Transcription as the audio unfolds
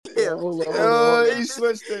He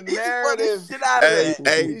switched the narrative. Shit out of Hey, that.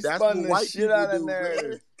 hey, He that's spun what the white shit people out of do, narrative.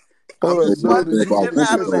 man. Hold I'm on, spun dude. the About shit to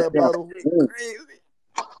out get of some that battle. Crazy.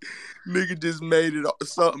 nigga. Just made it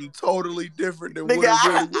something totally different than Nigga, what it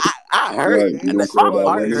really was. I heard Right, it. you And don't if care my about Spun the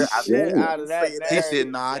partner women. heard, I shit Right, out of that say that. He said, narrative,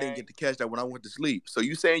 "Nah, I didn't gang. get to catch that when I went to sleep." So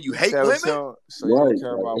you saying you hate So, women? so you right. don't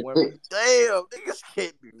care about women? Damn, niggas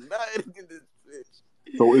can't do nothing in this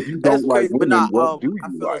bitch. So if you That's don't like crazy. But women, nah, what do I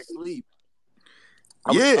you fell like? asleep.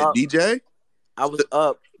 Yeah, DJ. I was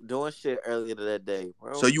up doing shit earlier that day,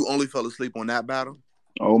 bro. So you only fell asleep on that battle?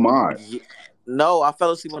 Oh my! Yeah. No, I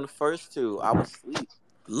fell asleep on the first two. I was asleep.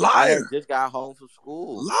 I Liar, had just got home from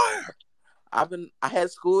school. liar. I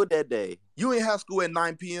had school that day. You ain't have school at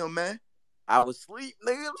 9 p.m., man. I was asleep,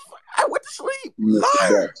 nigga. I went to sleep. You missed the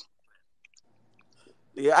Liar. best.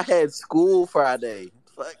 Yeah, I had school Friday.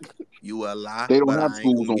 Fuck. You a lie, They don't but have I ain't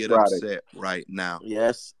schools gonna on get Friday. upset right now.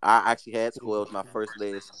 Yes, I actually had school. It was my first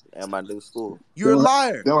day at my new school. You're a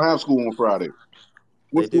liar. They don't have school on Friday.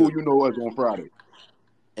 What They school do. you know is on Friday?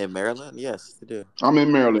 In Maryland? Yes, they do. I'm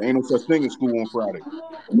in Maryland. Ain't no such thing as school on Friday.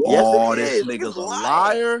 Yes, it Oh, this is. nigga's a lying.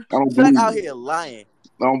 liar. I don't Chuck believe out you. here lying.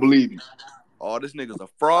 I don't believe you. Oh, this nigga's a I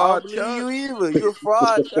fraud, don't believe Chuck. you either. You a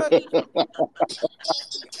fraud, Chuck.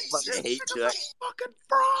 Fucking This hate nigga's Chuck. a fucking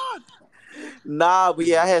fraud. Nah, but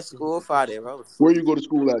yeah, I had school Friday, bro. Where you go to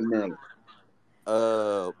school at in Maryland?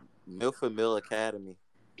 Milford Mill Academy.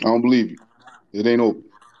 I don't believe you. It ain't open.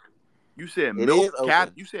 You said It MILF is open.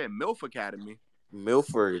 Cat. You said MILF Academy,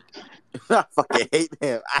 Milford. I fucking hate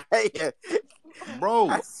him. I hate him.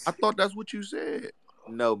 bro. I thought that's what you said.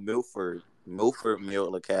 No, Milford. Milford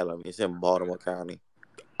Mill Academy. It's in Baltimore County.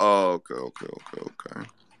 Oh, okay.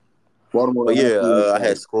 Baltimore But don't have yeah, school on I Friday.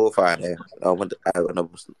 had school Friday. I was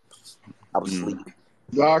asleep.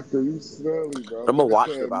 Doctor, you silly, bro. I'm gonna He watch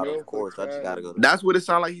said the battle, of Milf course. I just gotta go. That's what it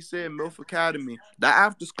sounded like. He said MILF Academy. That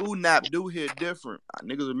after school nap do hit different.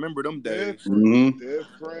 Niggas remember them days,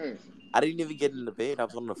 Different. I didn't even get in the bed. I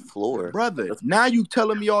was on the floor. brother. Now you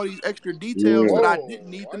telling me all these extra details Yeah. that I Whoa,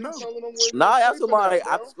 didn't need why to you know. telling them where you Nah, that's sleeping somebody at,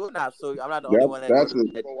 bro? after school now, so I'm not the only one that go That's to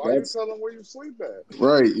it. bed. But why you That's telling where you sleep at?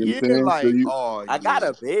 right. You know Yeah, what I'm saying? So like, you I got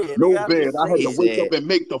a bed. no Nigga, I'm bed. just I had to saying. wake up and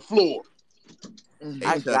make the floor.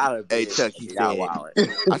 I got a bed. Hey Chuck, he Y'all said. wildin'.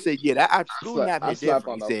 I said, yeah, that after school nap I hit slept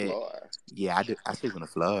different. on He the said, floor. yeah, I sleep on the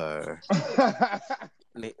floor.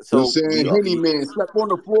 You know what I'm So saying? Henny man slept on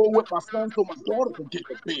the floor with my son so my daughter could get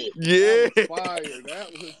to bed. Yeah, That was fire.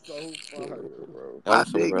 That was so fire, bro. that I was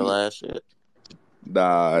some dig real it. ass shit.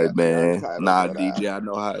 Nah, Yeah, man. title Nah, for that. DJ, I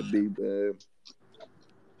know how to be, man.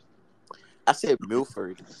 I said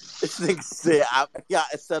Milford. This nigga said I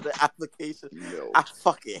got accepted application. Milf. I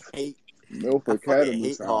fucking hate. Milf I fucking Academy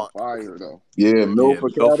hate sound Hawk. fire though. Yeah, MILF Yeah,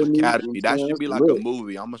 MILF Academy. You know what Academy. I'm That saying? should be That's like a lit.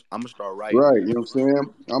 movie. I'm gonna start writing. Right, you know what I'm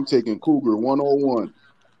saying? I'm taking Cougar 101.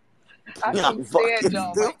 I Yeah, can stand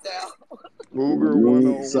y'all right now. Cougar Sign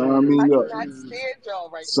 101. me I up. cannot stand y'all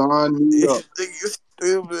right now. Sign me up. This nigga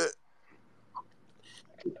stupid.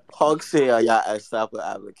 Hawk said y'all accept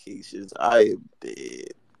applications. I am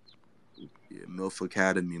dead. Yeah, MILF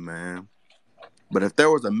Academy, man. But if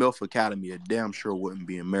there was a MILF Academy, it damn sure wouldn't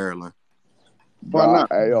be in Maryland. Why not?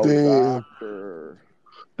 Ayo, Damn. doctor.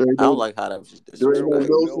 There ain't I don't no, like how that was just there ain't Where no would disrespectful.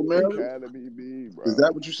 MILF in Milf Maryland? Academy be, bro? Is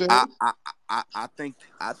that what you saying? I think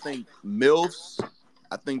MILFs.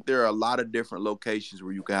 I think there are a lot of different locations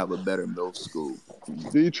where you can have a better MILF school.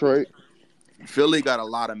 Detroit. Philly got a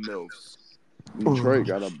lot of MILFs. Detroit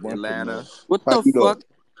got a bunch Atlanta. of milfs. What How the you know? fuck?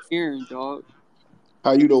 Hearing, dog.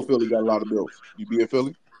 How you know Philly got a lot of MILFs? You be in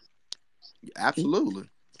Philly? Absolutely.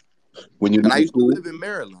 When you're And not I in used to school? live in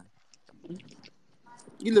Maryland.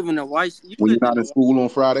 You live in a white. You When you're live in not in a. school on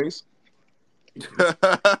Fridays?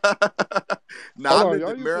 Now, I Hold on, lived y'all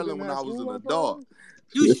in used to Maryland didn't when have I was school an on adult. Fridays?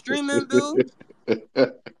 You streaming, Bill?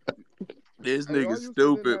 This Hey, y'all nigga used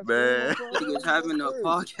to didn't stupid, have school on man. Fridays? Niggas That's having a crazy.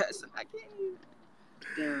 podcast. I can't even.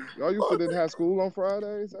 Damn. Y'all used to didn't have school on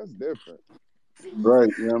Fridays? That's different. Right,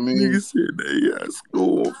 you know what I mean? Nigga said they had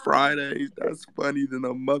school on Fridays. That's funny than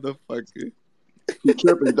a motherfucker. You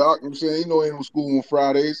tripping, Doc. You know what I'm saying? You know ain't no school on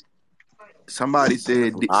Fridays. Somebody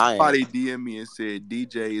said, I am. somebody DM me and said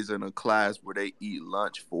DJ is in a class where they eat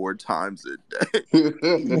lunch 4 times a day.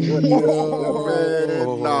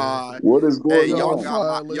 Man, nah. What What is Hey, going y'all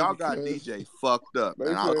on? y'all got because DJ fucked up, they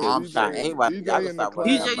and said I'm Nah, saying, anybody, y'all DJ can in the stop class.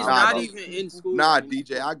 running DJ's your Nah, not mouth. even in school. nah, right now.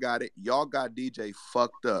 DJ, I got it. Y'all got DJ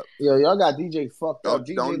fucked up. Yo, y'all got DJ fucked up.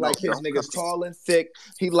 DJ like his Don't niggas come. tall and thick.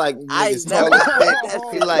 He like I niggas never tall and said thick. that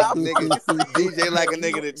He shit. like Stop niggas. fucking saying DJ like a that.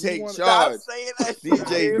 nigga to You take want Stop charge. saying that shit.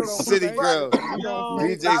 DJ Bill don't City think Girl. he gonna Yo,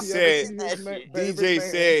 think DJ that he said. ever see his that favorite shit. DJ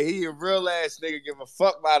man. said he a real ass nigga. Give a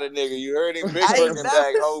fuck about a nigga. You heard him? Big I ain't Birkin never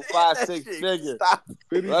bag, whole said 5, that 6 shit. figure. Stop.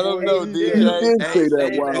 City Let him boy, know, he He DJ. did. did say that Say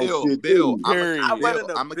that wild shit. shit, Bill, too. I Period. run in a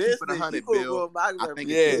I'm gonna keep it business. 100, You gonna Bill. go my I think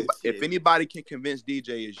Yeah. if anybody can convince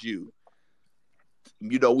DJ, is you.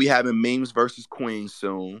 You know, we having memes versus Queens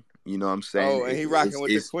soon. You know what I'm saying? Oh, and he rocking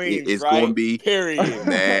with the queens, it's right? going to be, Period.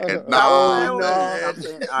 man. Stop Nah, playing with me. no. Stop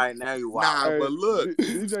saying. All right, now you wild. nah. Hey, But look,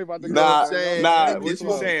 DJ about to you go know what Nah, I'm saying? nah. Every What you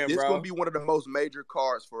club. saying, This bro? gonna be one of the most major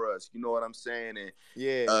cards for us. You know what I'm saying? And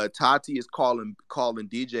Yeah. Tati is calling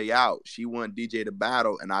DJ out. She want DJ to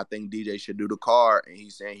battle, and I think DJ should do the card. And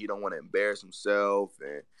he's saying he don't want to embarrass himself.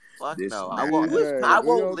 And Fuck this no. and I that. won't. DJ, I do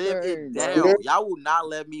won't your live thing, it bro. down. Y'all will not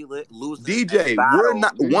let me lose this DJ, we're battle.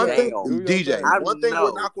 not one DJ, thing. do your DJ, thing. I one thing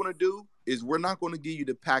we're know. not going to do is we're not going to give you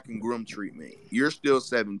the pack and groom treatment. You're still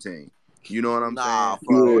 17. You know what I'm Nah, saying?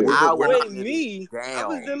 bro. Yeah. I will Wait, get me? it I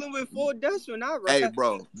was down. dealing with full deaths when I Hey, rap.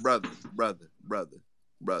 bro, brother.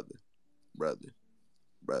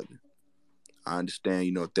 I understand.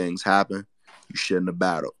 You know things happen. You shouldn't have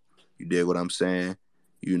battled. You dig what I'm saying?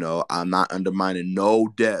 You know, I'm not undermining no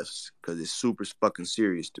deaths because it's super fucking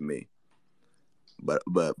serious to me. But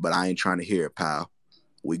I ain't trying to hear it, pal.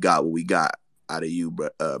 We got what we got out of you,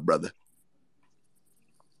 brother.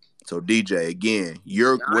 So DJ, again,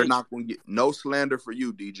 we're not going to get no slander for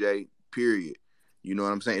you, DJ. Period. You know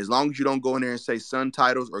what I'm saying? As long as you don't go in there and say son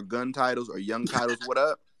titles or gun titles or young titles, what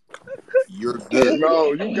up? You're good.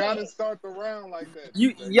 No, you gotta start the round like that.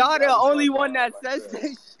 You, DJ. y'all the gotta only start the one round that like says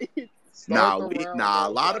that shit. Start the round A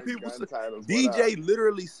off lot like of people gun say, titles. DJ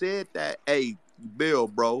literally said that, hey, Bill,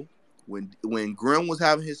 bro, when Grim was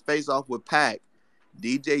having his face off with Pac,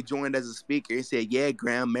 DJ joined as a speaker and said, yeah,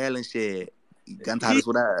 Graham, Maryland said, gun titles,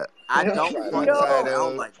 what up? I don't Gun fucking titles.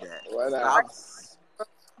 sound like that. What up? Stop.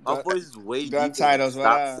 My voice is way Gun deeper. titles, what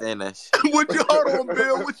Stop up? saying that shit. What you hold on,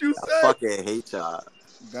 Bill? What you I say? fucking hate y'all.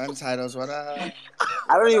 Gun titles, what up?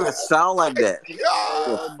 I don't even sound like that. Yeah.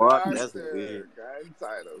 The fuck? That's weird. Gun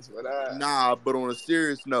titles. What up? Nah, but on a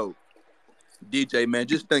serious note, DJ, man,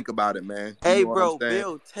 just think about it, man. You Hey, know what bro, I'm saying?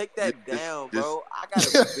 Bill, take that down, just- bro. I got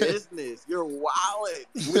a business. You're wildin'.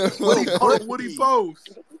 What he post?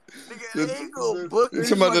 Nigga, they ain't gonna book You me.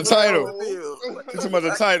 talking about the Fuck title? with Bill. You talking about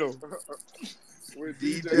the title? With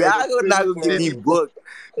DJ, Y'all not gonna get me Bros. booked.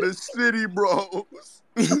 The City Bros.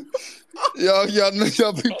 Y'all know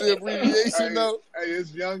y'all beat the abbreviation though. Hey,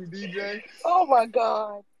 it's young DJ. Oh my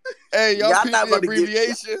God. Hey, y'all Y'all beat not the about to get-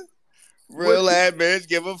 abbreviation. Real ass bitch,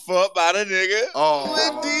 give a fuck about a nigga. Oh,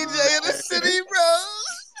 With DJ in the city, bro.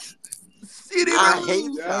 City I Bros. hate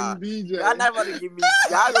Young y'all. DJ. Y'all not about to give me.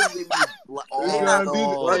 Y'all gonna give me. It's They young not DJ. gonna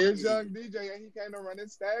Hey, book it's me. young DJ, and he came to run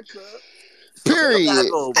his stacks up. They not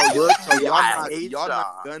Period. gonna So book me. y'all I not hate y'all not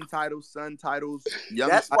y'all. gun titles, son titles, young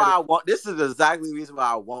That's titles. why I want. This is exactly the reason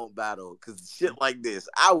why I won't battle. Cause shit like this,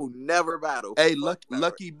 I will never battle. Hey, Fuck that.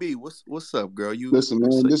 Lucky B, what's up, girl? You Listen,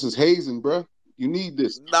 man, this is hazing, bro. You need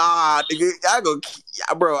this. Nah, nigga, I go,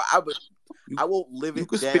 bro. I won't live you it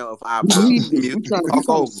can down spit if I You battle. need this. music, We're trying talk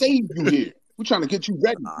to over. save you here. We're trying to get you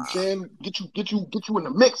ready. You know what I'm saying? Get you in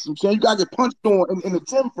the mix. You know what I'm saying? You gotta get punched on in the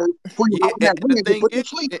gym first before you Yeah, out in that ring and get put to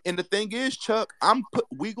sleep. and the thing is, Chuck,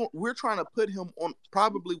 we're trying to put him on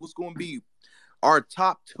probably what's going to be our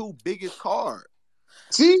top 2 biggest card.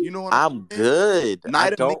 See? You know what I'm saying? good. Night I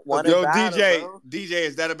of don't want to Yo, battle, DJ, bro. DJ,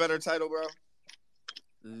 is that a better title, bro?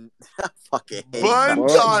 I fucking hate Bun y'all.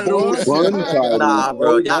 titles. Bun titles. Nah,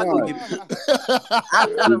 bro. Oh, Y'all gonna God. give me. I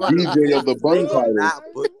tell The them about the DJ of the business. bun They will titles. not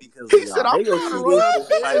book because He of said, y'all. "I'm They gonna trying to see run this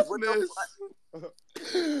a shit like, what the business." fuck?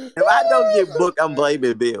 If I don't get booked, I'm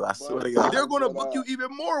blaming Bill. I swear to God. They're going to book you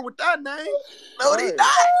even more with that name. No, they Hey. not.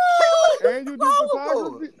 And you do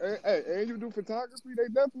photography. Hey, and you do photography. They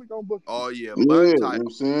definitely gonna book you. Oh yeah, Yeah, bun you know what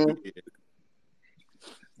titles. I'm saying?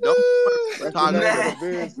 Don't That's the name Nah. of the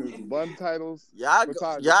business. Bun titles. Y'all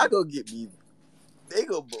Photography. gonna get me. They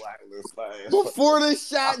gonna blacklist my ass. Before the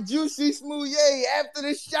shot, Juicy Smouye. After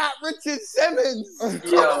the shot, Richard Simmons.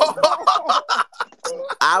 Yo,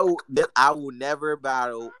 I will never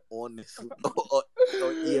battle on this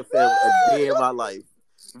on EFM a day in my life.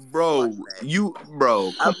 bro, Fuck that.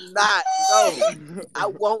 bro. I'm not. No, I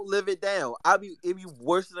won't live it down. It be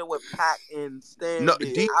worse than what Pac and Stan No,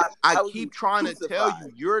 did. DJ, I would keep be trying to tell you,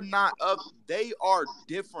 crucified. you're not up. They are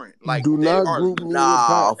different. Like Do they not are group me with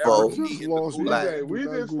Nah, Pac. I folks. literally just in the lost gulag. my. DJ, Do we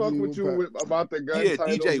not just group fuck me with with Pac. about the gun Yeah,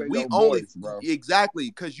 titles DJ, and we your only voice, bro. exactly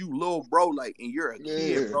because you little bro, like, and you're a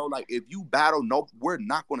kid, Yeah. bro. Like, if you battle, no, we're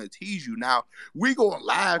not gonna tease you. Now we gonna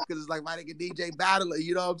laugh because it's like my nigga DJ battling,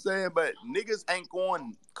 you know what I'm saying? But niggas ain't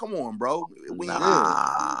going. Come on, bro. We ain't.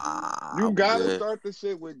 Nah, You I'm gotta good. start the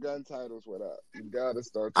shit with gun titles with us. You gotta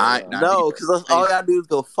start that I line. now No, DJ, because all y'all do is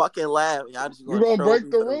go fucking laugh, and y'all just You gonna gonna troll break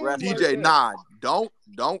me the for the rules rest like of DJ, it. that. nah,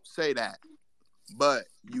 don't say that. But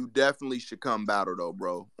you definitely should come battle though,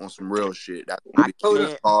 bro, on some real shit. That's gonna I be a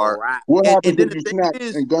can't hard. rap. What And happens then if the you thing snap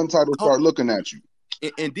is, and gun titles hold- start looking at you?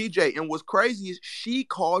 and DJ, and what's crazy is she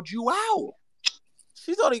called you out.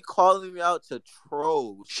 She's only calling me out to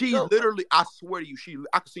troll. She literally, I swear to you,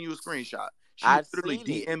 I can send you a screenshot. She I've literally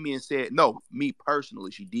seen it. DM'd me and said, no, me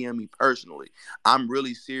personally. She DM'd me personally. I'm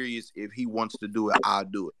really serious. If he wants to do it, I'll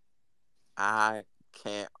do it. I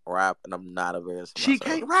can't rap, and I'm not embarrassed. She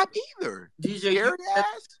can't rap either. DJ, you Scary said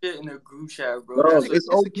ass. shit in the group chat, bro. Dog, That's Nigga, it's it's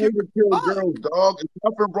a okay kid. to kill Fuck. girls, dog. There's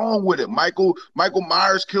nothing wrong with it. Michael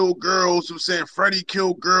Myers killed girls. I'm saying Freddie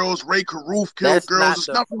killed girls. Ray Caruth killed That's girls. not There's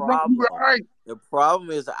the nothing wrong. problem. You're right. The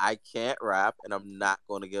problem is I can't rap, and I'm not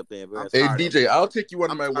going to get the embarrassed. Hey, tired of DJ, it. I'll take you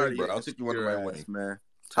under I'm my tired wing, of bro. your I'll take you under my insecure wing. ass, man.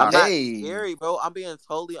 I'm Tired. not Hey. scary, bro. I'm being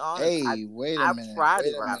totally honest. Hey, wait a I've minute. tried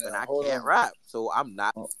Wait to a rap, minute. and I Hold can't on. rap, so I'm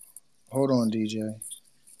not. Hold on, DJ.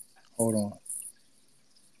 Hold on.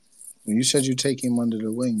 When you said you take him under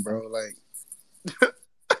the wing, bro, like,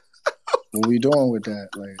 what we doing with that?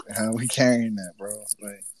 Like, how we carrying that, bro?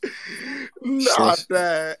 Like, Not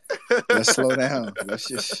that. let's slow down. Let's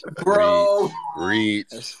just, bro. Reach.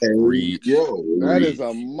 Hey, Reach. yo, That is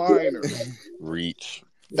a minor. Reach.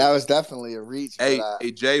 that was definitely a reach, but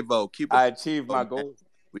Hey, J-Vo, keep it. I achieved my man. goal.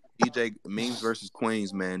 With DJ Memes versus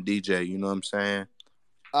Queens, man. DJ, you know what I'm saying?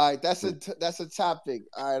 all right, that's a topic.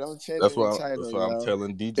 All right, don't change That's the why title, I'm yo.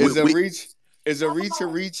 telling DJ. Is a reach a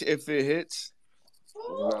reach if it hits?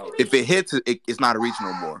 No. If it hits, it's not a reach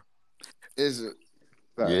no more. Is it?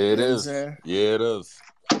 Yeah, it You know what I'm is. saying? Yeah, it is.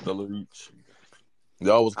 Still a reach.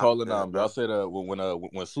 Y'all was calling Yeah, y'all said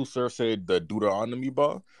when Sue Surf said the Deuteronomy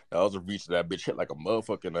bar, that was a reach. That bitch hit like a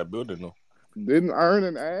motherfucker in that building though. Didn't earn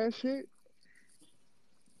an ass shit?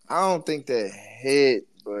 I don't think that hit,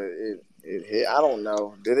 but it hit. I don't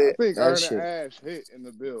know. Did it? I think That earn shit. an ass hit in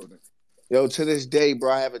the building. Yo, to this day,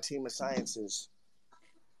 bro, I have a team of scientists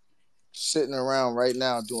sitting around right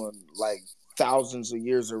now doing like thousands of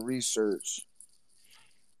years of research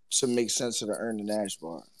to make sense of the Earn the Nash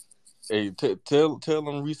bar. Hey, tell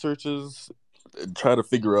them researchers try to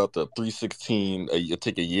figure out the 316. It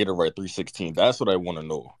take a year to write 316. That's what I want to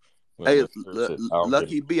know. Hey,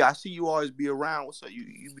 Lucky B, I see you always be around. What's up? You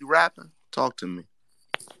be rapping? Talk to me.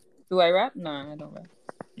 Do I rap? No, I don't rap.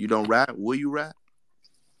 You don't rap? Will you rap?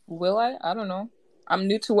 Will I? I don't know. I'm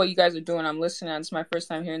new to what you guys are doing. I'm listening. It's my first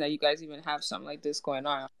time hearing that you guys even have something like this going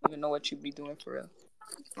on. I don't even know what you'd be doing for real.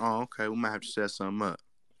 Oh, okay. We might have to set something up.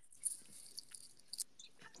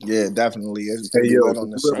 Yeah, definitely. It's Hey, yo, on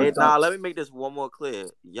this Hey, let me make this one more clear.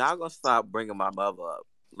 Y'all gonna stop bringing my mother up.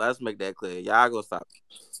 Let's make that clear. Y'all gonna stop.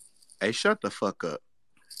 Hey, shut the fuck up.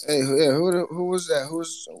 Hey, yeah, who was that?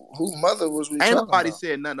 Who mother was we Ain't talking nobody about?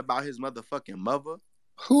 said nothing about his motherfucking mother.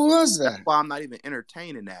 Who was that? That's why I'm not even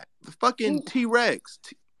entertaining that. The fucking T-Rex.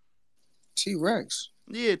 T-Rex?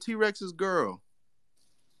 Yeah, T-Rex's girl.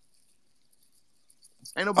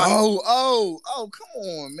 Ain't nobody. Oh, come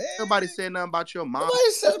on, man. Nobody said nothing about your mom.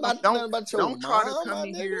 Nobody said nothing about your mom. Don't try to come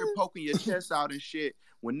in here poking your chest out and shit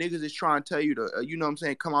when niggas is trying to tell you to, you know what I'm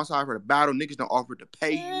saying, come outside for the battle. Niggas don't offer to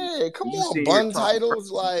pay you. Yeah, come You on, sit here bun talking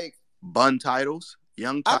titles crazy. like Bun titles,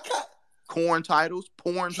 young titles, corn titles,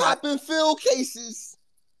 porn titles. Cap and fill cases.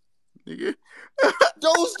 Nigga.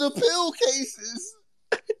 Those the pill cases.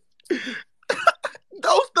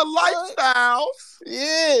 Those the lifestyles.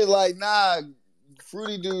 Yeah, like nah.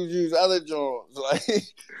 Fruity dudes use other joints, like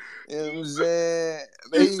you know what I'm saying.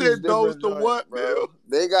 You said those the what, bro? Bill?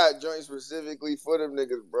 They got joints specifically for them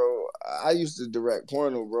niggas, bro. I used to direct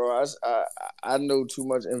porno, bro. I know too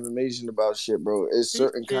much information about shit, bro. It's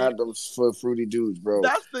certain condoms for fruity dudes, bro.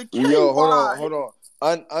 That's the KY. Yo, hold on.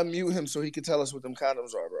 Unmute him so he can tell us what them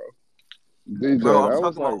condoms are, bro. DJ, Bro, I'm that talking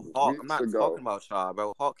was about like Hawk. I'm weeks not ago. talking about y'all,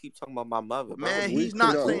 bro. Hawk keep talking about my mother, bro. Man, he's weeks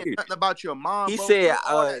not ago. saying nothing about your mom. He bro. said,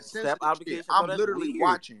 All that step sensitive application, shit. bro, I'm that's literally weird.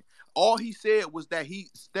 watching. All he said was that he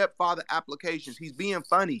stepfather applications. He's being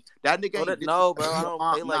funny. That nigga ain't. No, bro, I don't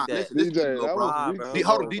play like that. Listen, DJ, little that bro. was Nah, weeks bro. ago,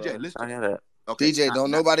 Hold on, bro. DJ. Listen. I hear that. Okay, DJ,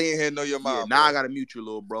 don't now, nobody in here know your yeah, mom. now bro. I gotta mute you,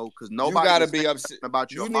 little bro, because You nobody gotta is be saying upset. nothing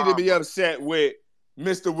about your You need mom. to be upset with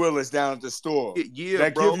Mr. Willis down at the store Yeah,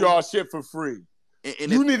 that bro. give y'all shit for free.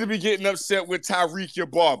 And You if, need to be getting upset with Tyreek, your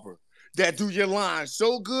barber, that do your line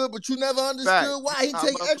so good, but you never fact, understood why he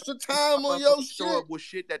take extra time on your show shit. up with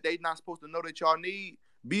shit that they not supposed to know that y'all need,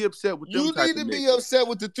 be upset with them You type need of to be niggas. upset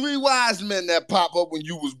with the 3 wise men that pop up when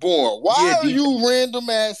you was born. Why Yeah, are you random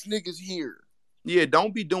ass niggas here? Yeah,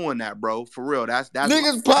 don't be doing that, bro. For real, that's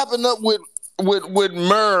Niggas popping up with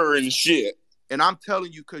myrrh and shit. And I'm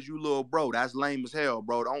telling you, cause you little bro, that's lame as hell,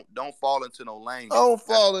 bro. Don't fall into no lame. Don't shit.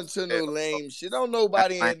 fall into no lame shit. Don't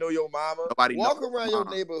nobody ain't know your mama. Nobody Walk know around your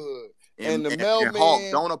neighborhood. And the Hawk,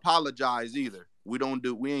 mailman. don't apologize either. We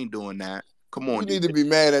ain't doing that. Come on, You need to be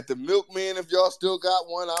mad at the milkman if y'all still got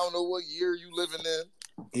one. I don't know what year you living in.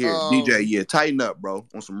 Here, DJ, yeah, tighten up, bro,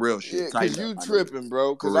 on some real shit. Yeah, because you tripping,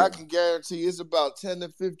 bro. Because I can guarantee it's about 10 to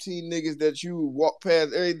 15 niggas that you walk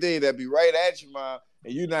past every day that be right at you, man,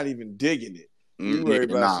 and you're not even digging it. You worry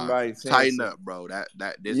about somebody tighten up, bro.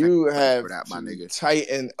 This you have for that, my nigga.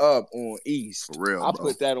 Tighten up on East. For real, I bro.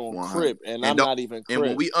 put that on Crip, and I'm not even Crip. And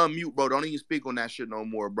when we unmute, bro, don't even speak on that shit no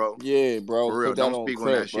more, bro. Yeah, bro. For real, put that don't on speak Crip,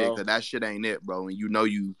 on that shit, bro. because that shit ain't it, bro. And you know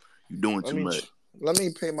you doing too much. Let me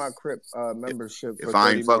pay my Crip membership. If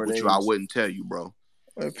I ain't fuck with you, I wouldn't tell you, bro.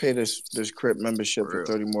 Let me pay this Crip membership for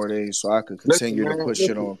 30 more days so I can continue to put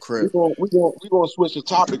shit on Crip. We're gonna switch the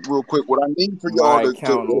topic real quick. What I need for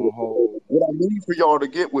y'all to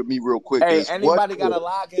get with me real quick is anybody got to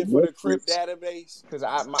log in for the Crip database? Because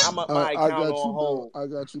my account on hold. I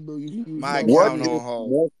got you, Bill. You can use my account on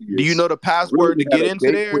hold. Do you know the password to get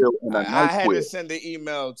into there? I had to send an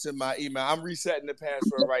email to my email. I'm resetting the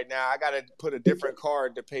password right now. I got to put a different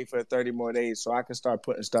card to pay for 30 more days so I can start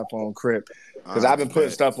putting stuff on Crip. Because I've been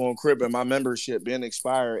putting stuff on Crip and my membership been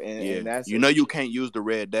expired. And that's you can't use the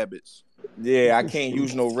red debits. Yeah, I can't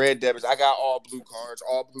use no red debits. I got all blue cards.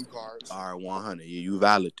 All right, 100. Yeah, you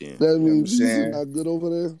valid then. That means you're not good over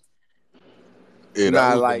there. Yeah,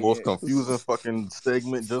 that was the most confusing fucking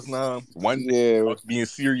segment just now. One nigga being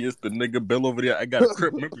serious, the nigga Bill over there, I got a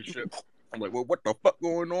Crip membership. I'm like, well, what the fuck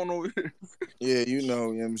going on over here? Yeah, you know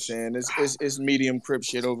what I'm saying? It's medium Crip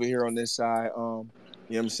shit over here on this side.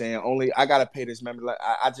 You know what I'm saying? I gotta pay this member.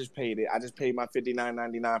 I just paid it. I just paid my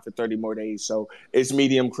 $59.99 for 30 more days. So it's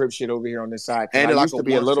medium Crip shit over here on this side. And I used to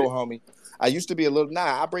be a little homie.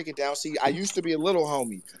 I break it down. See, I used to be a little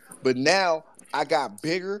homie, but now I got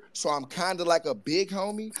bigger, so I'm kind of like a big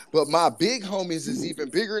homie. But my big homies is even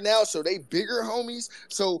bigger now, so they bigger homies.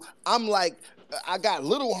 So I'm like, I got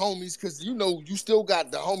little homies because, you know, you still got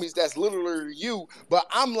the homies that's littler than you, but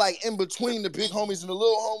I'm like in between the big homies and the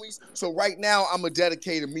little homies. So right now, I'm a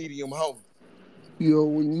dedicated medium homie. Yo,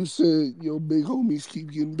 when you said your big homies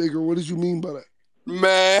keep getting bigger, what did you mean by that?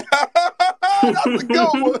 Man, that's a good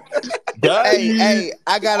one. Hey,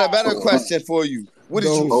 I got a better question for you. What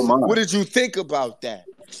did you think about that?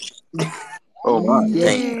 Oh my!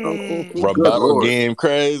 Rebuttal game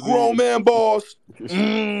crazy. Grown man boss.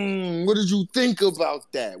 What did you think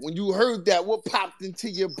about that? When you heard that, what popped into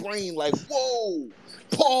your brain? Like, whoa,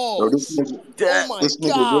 pause. Oh my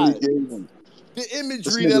God. Really the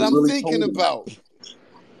imagery that I'm thinking about.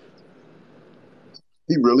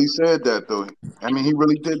 He really said that, though. I mean, he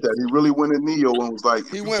really did that. He really went at Neo and was like,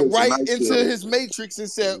 he went right into his matrix and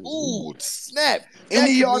said, ooh, snap.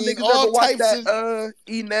 Any of y'all niggas ever watch that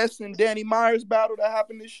Enes and Danny Myers battle that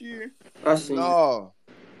happened this year? No.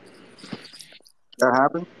 That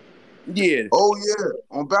happened? Yeah. Oh, yeah.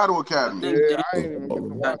 On Battle Academy. Yeah, I ain't even get to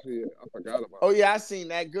watch it yet. I forgot about it. Oh, yeah, I seen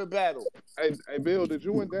that. Good battle. Hey, Bill, did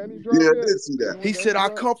you and Danny drop yet? Yeah, I did see that. He said, I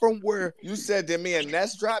come from where? You said, did me and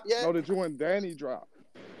Ness drop yet? No, did you and Danny drop?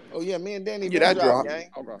 Oh, yeah, me and Danny that dropped, gang.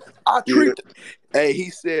 Okay. I treat Hey, he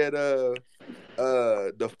said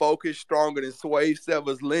the focus stronger than Sway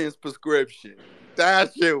Sever's lens prescription.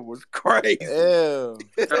 That shit was crazy. Ew.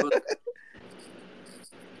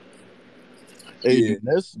 Hey,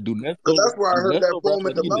 that's where I heard that foam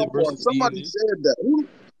at the mouth bar. Somebody said that.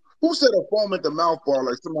 Who said a foam at the mouth bar?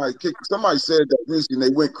 Like somebody said that recently.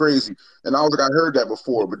 They went crazy, and I was like, I heard that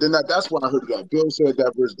before. But then that's why I heard that. Bill said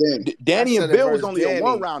that versus Danny. Danny and Bill was only a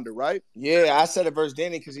 1-rounder, right? Yeah, I said it versus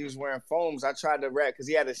Danny because he was wearing foams. I tried to because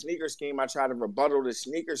he had a sneaker scheme. I tried to rebuttal the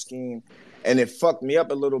sneaker scheme, and it fucked me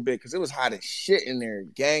up a little bit because it was hot as shit in there,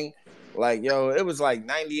 gang. Like, yo, it was like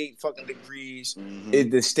 98 fucking degrees. Mm-hmm.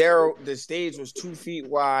 The stage was 2 feet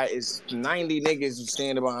wide. It's 90 niggas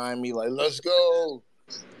standing behind me like, let's go.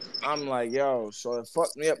 I'm like, yo, so it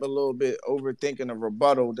fucked me up a little bit overthinking a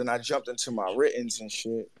rebuttal. Then I jumped into my writtens and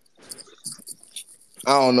shit.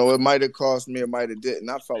 I don't know. It might have cost me. It might have didn't.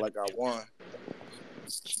 I felt like I won.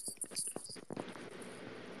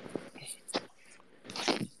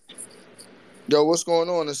 Yo, what's going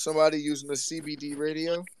on? Is somebody using the CBD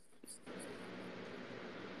radio?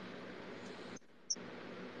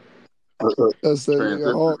 That's that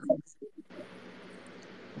nigga Hawk.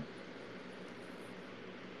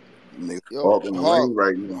 Yo,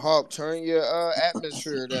 Hawk, turn your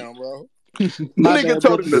atmosphere down, bro. Nigga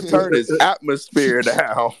told him to turn his atmosphere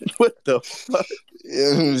down. What the fuck? You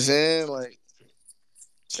know what I'm saying? Like,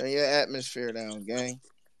 turn your atmosphere down, gang.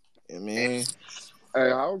 You know what I mean? Hey,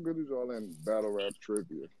 how good is y'all in battle rap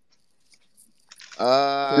trivia?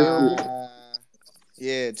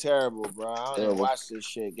 Yeah, terrible, bro. I don't even watch this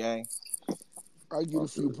shit, gang. I get a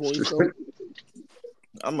few points though.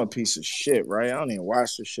 I'm a piece of shit, right? I don't even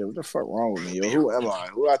watch this shit. What the fuck wrong with me, yo? Who am I?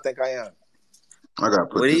 Who do I think I am? I gotta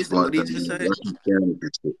put this blunt down.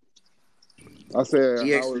 I said,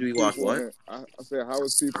 He asked me watch what? I said, how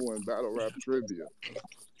is people in battle rap trivia?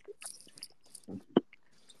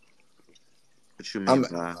 What you mean?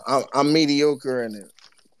 I'm mediocre in it.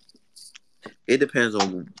 It depends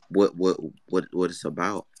on what it's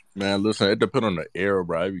about. Man, listen, it depends on the era,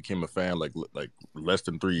 bro. I became a fan like less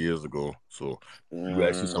than 3 years ago. So you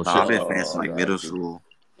actually some shit. I've been fans since like middle school.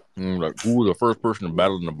 Like, who was the first person to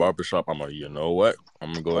battle in the barbershop? I'm like, you know what?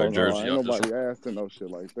 I'm gonna go at Jersey. Ain't nobody asking no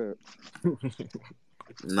shit like that.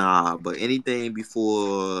 Nah, but anything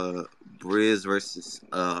before Briz versus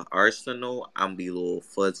Arsenal, I'm be a little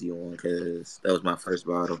fuzzy on because that was my first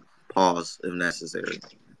battle. Pause if necessary.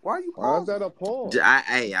 Why are you pausing? Why is that a pause?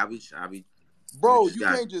 I be. Bro, you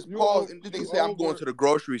can't just pause and then say I'm going to the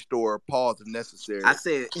grocery store. Pause if necessary. I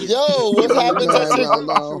said, yo, what happened to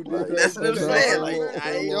That's what I'm saying. Like,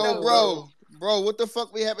 yo, bro, what the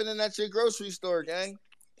fuck be happening at your grocery store, gang?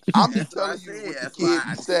 I'm just telling you what the kids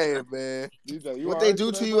be saying, man. DJ, what they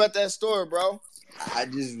do to you at that store, bro? I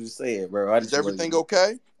just was saying, bro. Is everything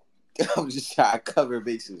okay? I'm just trying to cover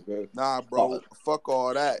bases, bro. Nah, bro. Fuck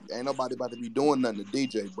all that. Ain't nobody about to be doing nothing to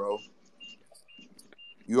DJ, bro.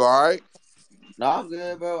 You all right? No, I'm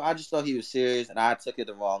good, bro. I just thought he was serious, and I took it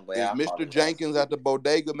the wrong way. Is Mr. Jenkins at the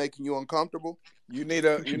bodega making you uncomfortable? You need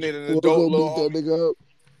an adult little homie.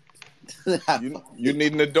 You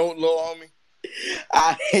need an adult little homie.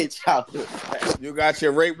 I hate y'all. You got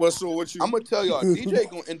your rape whistle with you? I'm gonna tell y'all, DJ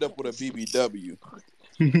gonna end up with a BBW.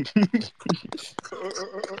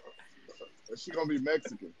 She gonna be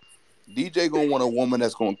Mexican. DJ gonna want a woman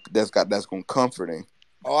that's gonna comfort him.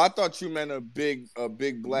 Oh, I thought you meant a big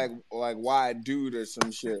black like wide dude or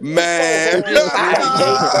some shit. Man, this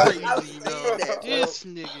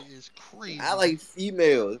nigga is crazy. I like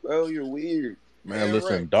females, bro. You're weird. Man,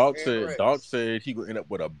 listen, Dog said he gonna end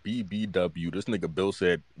up with a BBW. This nigga Bill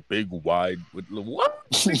said big wide with what?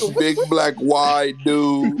 Big black wide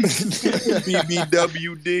dude.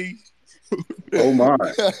 BBWD. Oh my.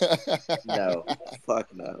 No,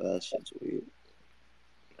 fuck no, that shit's weird.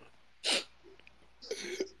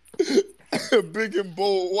 Big and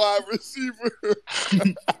bold wide receiver.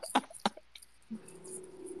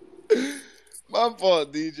 My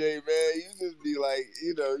fault, DJ, man. You just be like,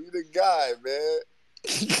 you the guy, man.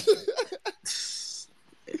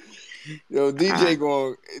 Yo, DJ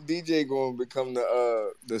going to become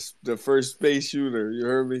the first space shooter. You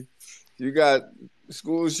heard me? You got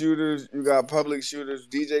school shooters, you got public shooters.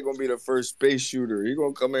 DJ gonna be the first space shooter. He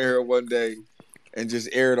gonna come in here one day and just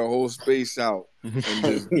air the whole space out and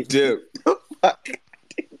just dip.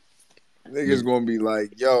 Niggas gonna be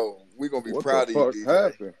like, yo, we gonna be proud of you, DJ.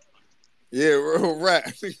 Happened? Yeah, real rap.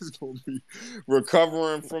 Niggas gonna be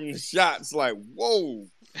recovering from the shots like, whoa.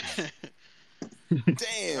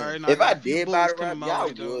 Damn. Right, if I did battle rap, y'all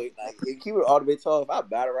would. Like, if he would all the way tall, if I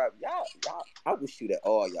battle rap, y'all, I would shoot at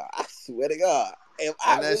all y'all. I swear to God. If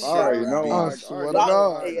I swear to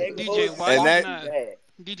God.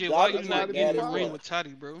 DJ, why you not getting in the ring with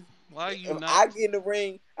Toddy, bro? Why are you if not? I get in the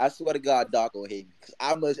ring, I swear to God, Doc will hate me. Because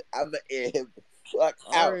I'm going to air him the fuck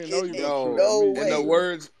out. No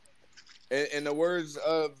way. In the words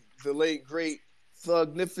of the late, great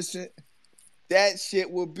Thugnificent, that shit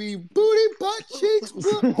will be booty butt cheeks,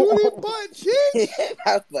 booty butt cheeks.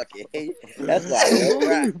 I fucking hate it. That's why I don't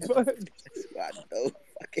rap. That's why I don't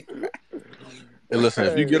fucking rap. Hey, listen,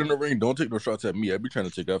 if you get in the ring, don't take no shots at me. I be trying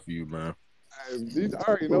to take out for you, man. I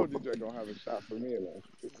already know DJ gonna have a shot for me. Like.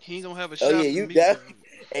 He ain't gonna have a shot. Oh yeah, you definitely.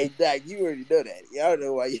 Hey Doc, you already know that. Y'all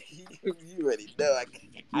know why. You already know.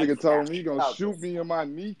 Nigga told me he gonna shoot me in my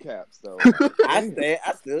kneecaps though. I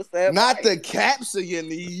still stand. Not the caps of your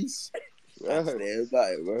knees. I stand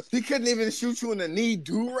by it, bro. He couldn't even shoot you in the knee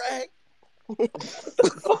do-rag.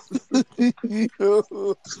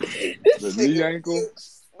 The knee ankle.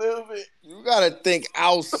 You gotta think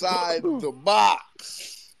outside the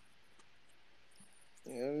box.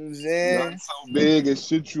 You know what I'm saying? Gun so big it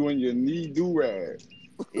shit you in your knee do-rag.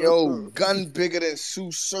 Yo, gun bigger than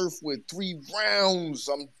Sue Surf with 3 rounds.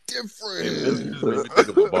 I'm different. Hey, Busy just made me think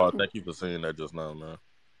of a bar. Thank you for saying that just now, man.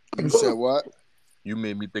 You said what? You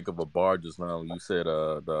made me think of a bar just now. You said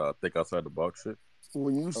the think outside the box shit.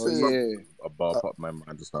 When you said a bar popped my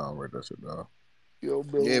mind just now. I read that shit down. Yo,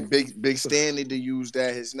 bro. Yeah, Big Stan need to use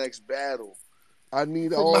that his next battle. I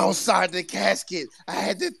need From outside the casket. I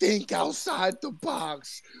had to think outside the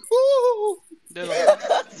box. Woo!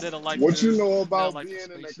 What you know about being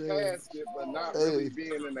in a casket, but not really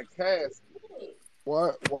being in a casket?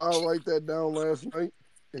 Why I write that down last night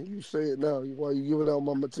and you say it now? Why you giving out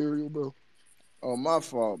my material, bro? Oh, my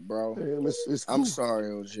fault, bro. Damn, it's cool. I'm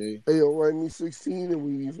sorry, OG. Hey, yo, write me 16 and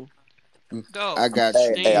we even. I got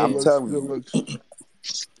you. Hey, I'm telling you.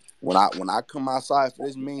 When I come outside for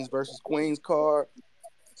this Means versus Queens card,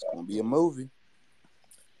 it's gonna be a movie.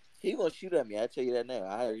 He gonna shoot at me. I tell you that now.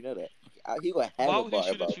 I already know that. He gonna have a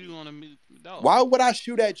bar about you on a dog? Why would I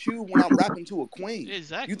shoot at you when I'm rapping to a queen?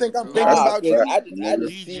 Exactly. You think I'm thinking about you?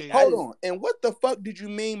 Hold on. And what the fuck did you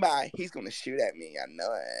mean by he's gonna shoot at me? I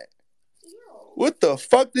know it. What the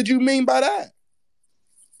fuck did you mean by that?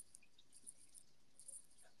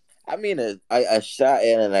 I mean a shot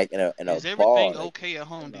in a Is everything okay at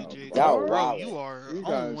home, DJ? Y'all bro, wild. you are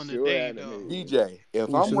on one today, though. DJ,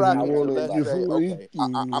 if I'm rapping, okay,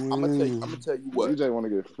 I'm gonna tell you what. DJ want to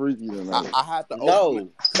get freaky tonight. I had to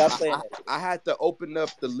stop saying that. I had to open up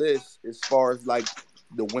the list as far as like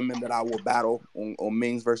the women that I will battle on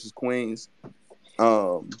Means versus Queens.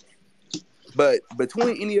 But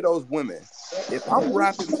between any of those women, if I'm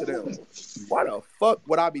rapping to them, why the fuck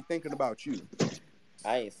would I be thinking about you?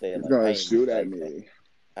 I ain't saying He's gonna shoot at me.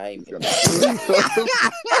 I ain't gonna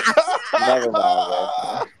Never mind,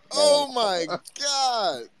 bro. Oh my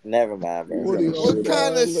God. Never mind, bro. What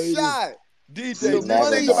kind of shot? DJ,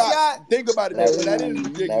 think about it. That is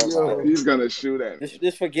ridiculous. He's gonna shoot at me.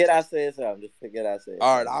 Just forget I said something. Just forget I said.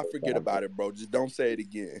 All right, I'll forget about it, bro. Just don't say it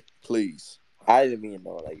again, please. I didn't mean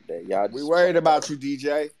no like that. Y'all just, we worried about you,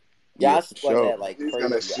 DJ. Y'all spun that like He's crazy.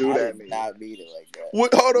 gonna shoot at me. Not mean it like that.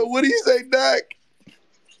 What? Hold on. What do you say, Dak?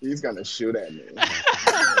 He's gonna shoot at me.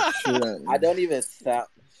 I don't even sound.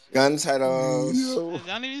 Gun titles. It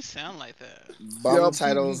don't even sound like that. Bum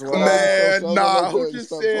titles. Man, nah. Who just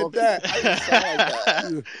said that? I didn't sound like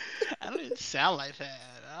that. I don't even sound like that.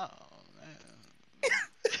 Oh man.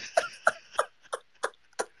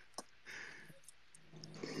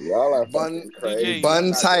 Y'all are bun crazy.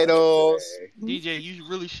 Bun titles. DJ, you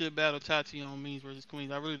really should battle Tati on Means versus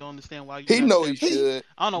Queens. I really don't understand why you. He know he should.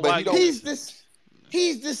 I don't know why.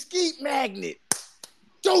 He's the skeet magnet.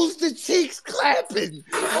 Those the cheeks clapping.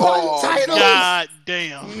 Oh, titles. God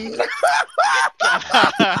damn. God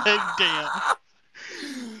damn.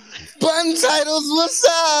 Bun titles, what's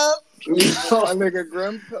up? My nigga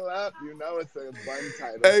Grim pull up. You know it's a bun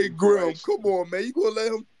title. Hey, Grim, come on, man. You gonna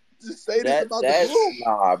let him just say this about the group?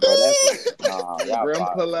 Nah, bro. Y'all Grim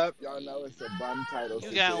pull up. Y'all know it's a bun title.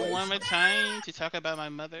 You got one more time to talk about my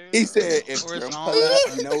mother. He said, if Grim pull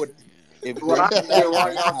up, you know what? If Grim pull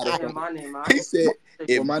up, he said,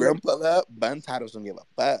 if Grim pull up, bun titles don't give a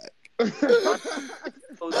fuck.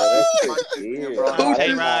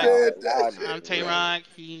 I'm Tay-Rock.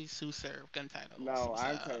 He's Sue Surf. Gun title. No,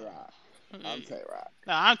 I'm Tay-Rock. I'm Tay-Rock.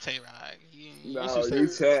 No, I'm Tay-Rock. No, you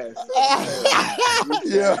Chess.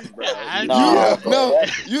 Yeah. No,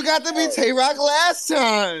 you got to be Tay-Rock last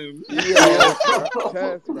time.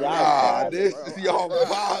 This is y'all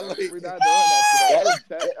violent. We're not doing that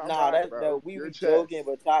today. No, we were joking,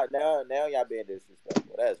 but now y'all being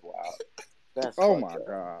disrespectful. That's wild. That's oh my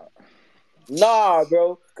God. Nah,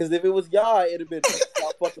 bro. Because if it was y'all, it'd have been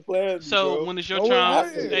y'all fucking playing. So bro. when it's your turn,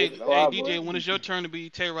 hey DJ, when it's your turn to be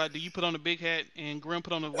Tay-Rock, do you put on the big hat and Grim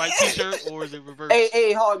put on the white t-shirt, or is it reversed?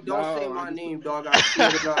 Hey, Hog, don't say my name, dog. I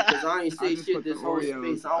swear to God, because I ain't say shit this whole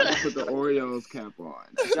space. I don't put the Oreos cap on.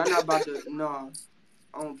 Y'all not about to. No,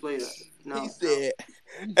 I don't play that. No. He said,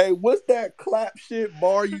 "Hey, what's that clap shit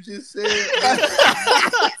bar you just said?"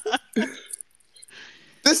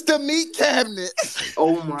 This the meat cabinet.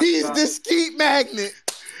 Oh my He's God. the skeet magnet.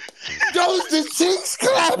 Those the cheeks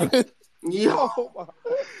clapping. Yo.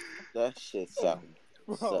 That shit sounds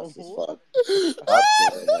sus as fuck.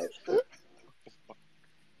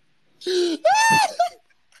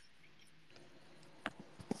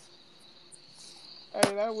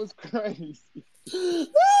 Hey, that was crazy.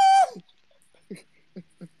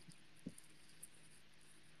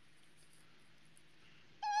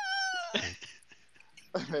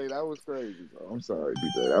 Hey, that was crazy, bro. I'm sorry,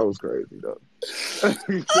 DJ. That was crazy, though.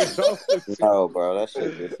 No, bro, that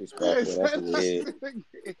shit disrespectful. That's weird.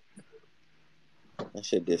 That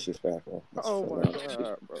shit disrespectful. Oh my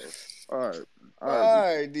god, bro. All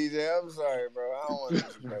right, DJ. I'm sorry, bro. I don't want to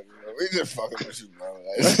disrespect you, bro. We just fucking with you, bro.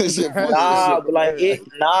 Like, this shit funny. But like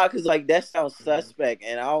cause like that sounds suspect,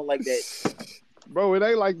 and I don't like that. Bro, it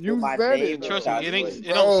ain't like you said it. Trust me, it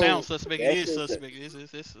don't sound suspect. It is suspect.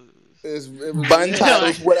 It was Bun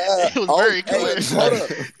titles. What up? It was very clear. Hold up.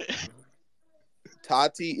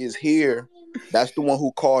 Tati is here. That's the one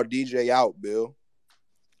who called DJ out, Bill.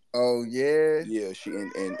 Oh yeah, yeah. She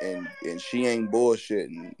and she ain't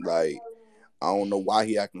bullshitting. Like I don't know why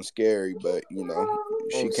he acting scary, but you know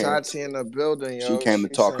she came. Tati in the building, yo. She came to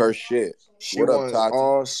talk her shit. What up, Tati?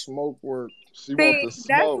 All smoke work. See, that's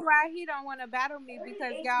why he don't want to battle me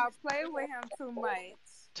because y'all play with him too much.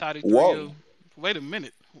 Tati, wait a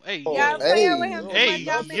minute. Hey, y'all play with him too much.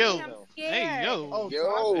 Y'all make him scared. Hey, yo.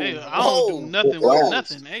 Hey, I don't do nothing with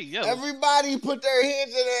nothing. Hey, yo. Everybody put their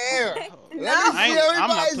hands in the air. Let me see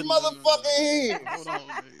everybody's motherfucking hands.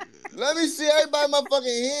 Let me see everybody's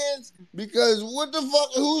motherfucking hands because what the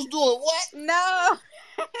fuck? Who's doing what? No.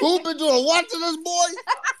 Who been doing what to this boy?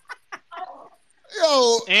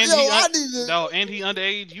 I need to. No, and he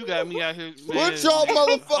underage. You got me out here. Man. Put y'all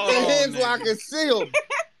motherfucking hands where I can see them.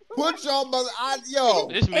 Put y'all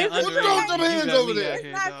This man put them hands over there.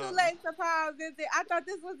 It's not too late to pause, is it? I thought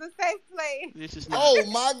this was a safe place. This is not. Oh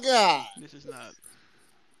my god. This is not.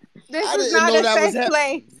 This is not a safe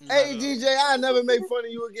place. Hey DJ, I never make fun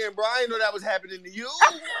of you again, bro. I didn't know that was happening to you.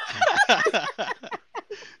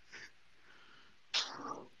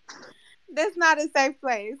 This not a safe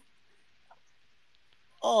place.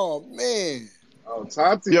 Oh man. Oh,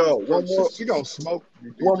 Tati, one more. She gonna smoke.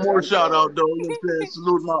 One more shout out though. You know what I'm saying?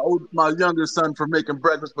 Salute my younger son for making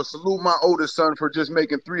breakfast, but salute my oldest son for just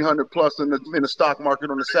making 300 plus in the stock market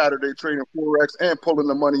on a Saturday, trading Forex and pulling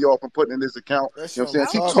the money off and putting in his account. You know what I'm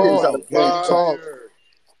saying? Talk.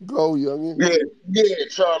 Go, youngin. Yeah,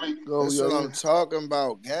 Charlie. Go, That's what I'm talking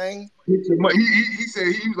about, gang. He said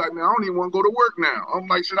he was like, man, I don't even want to go to work now. I'm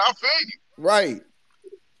like, should I feel you? Right.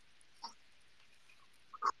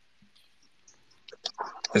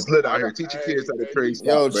 It's lit out here. Teach your kids how to trade stock.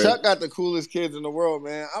 Yo, Chuck got the coolest kids in the world,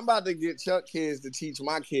 man. I'm about to get Chuck kids to teach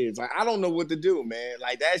my kids. Like, I don't know what to do, man.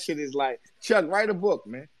 Like, that shit is like, Chuck, write a book,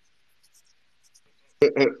 man.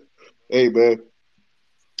 Hey, man.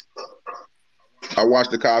 I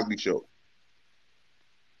watched the Cosby Show.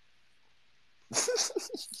 That's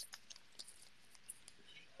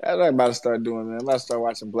what I'm about to start doing, man. I'm about to start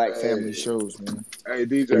watching black family shows, man. Hey,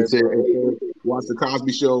 DJ. Watch the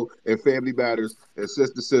Cosby Show and Family Matters and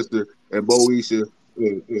Sister and Boisha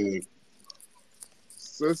and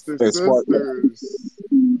Sisters. That's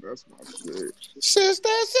my shit. Sister.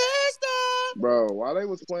 Bro, while they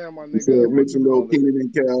was playing my nigga Richard Little, Keenan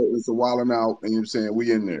and Kel, it's a wildin' out, and you're saying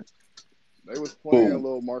we in there. They was playing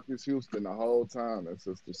little Marcus Houston the whole time at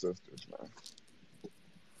Sisters,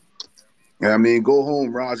 man. I mean, go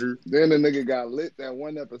home, Roger. Then the nigga got lit that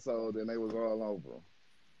one episode, and they was all over him.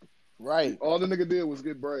 Right. All the nigga did was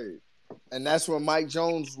get brave. And that's when Mike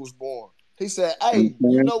Jones was born. He said, hey,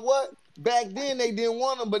 you know what? Back then they didn't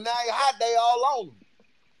want him, but now he hot, they all on him.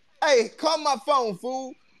 Hey, call my phone,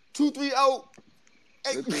 fool. 230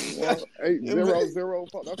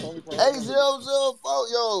 8004. That's the only problem. 8004.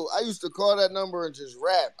 Yo, I used to call that number and just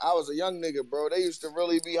rap. I was a young nigga, bro. They used to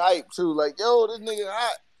really be hyped too. Like, yo, this nigga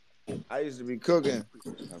hot. I used to be cooking.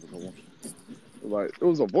 Like, it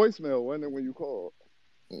was a voicemail, wasn't it, when you called?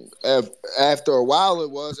 After a while, it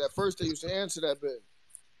was. At first, they used to answer that bit.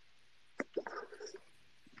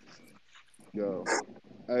 Yo,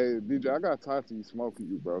 hey, DJ, I got Tati smoking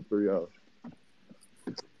you, bro. 3-0.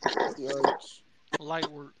 Light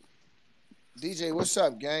work. DJ, what's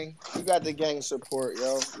up, gang? You got the gang support,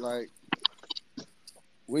 yo. Like,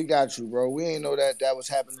 we got you, bro. We ain't know that was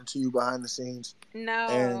happening to you behind the scenes.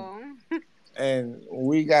 No. And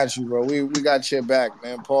we got you, bro. We got your back,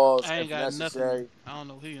 man. Pause. I ain't got necessary. nothing. I don't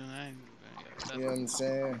know who. I ain't got nothing. You know what I'm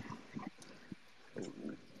saying?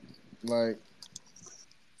 Like,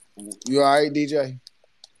 you all right, DJ?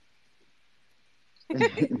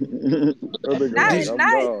 Not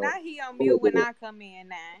he on mute when I come in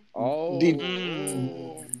now. Oh.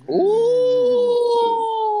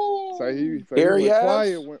 Ooh. So he was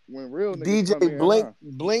quiet when real niggas DJ, come in,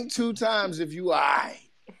 blink 2 times if you all right.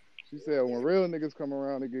 She said when real niggas come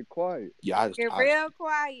around, they get quiet. Yeah, get real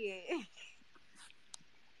quiet.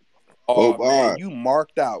 Oh man, you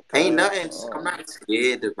marked out. Ain't nothing. I'm not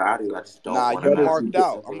scared to battle you. I just don't. You marked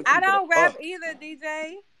out. I don't rap either,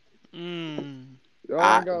 DJ.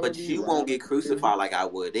 But you won't get crucified like I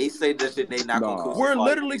would. They say this shit, they not gonna crucify. We're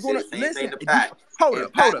literally gonna listen. Hold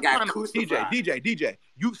up. DJ.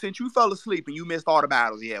 You since you fell asleep and you missed all the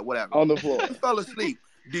battles, yeah, whatever. On the floor. You fell asleep.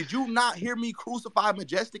 Did you not hear me crucify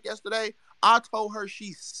Majestic yesterday? I told her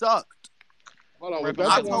she sucked. Hold on,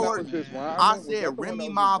 I told her. I said Remy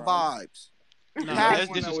Ma vibes. Nah,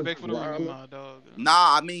 that's disrespectful to Remy Ma, dog.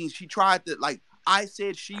 Nah, I mean she tried to like. I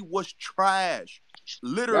said she was trash.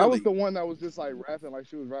 Literally. That was the one that was just like rapping like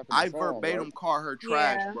she was rapping. I verbatim call her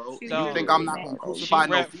trash, bro. You think I'm not gonna crucify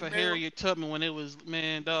no female? For Harriet Tubman when it was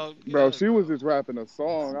dog. Bro, she was just rapping a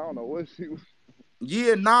song. I don't know what she was.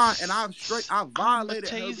 Yeah, nah, and I violated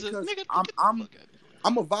her because I'm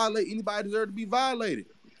gonna violate anybody deserve to be violated.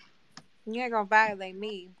 You ain't gonna violate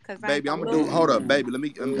me, cause baby, I'm gonna do. Hold up, baby. Let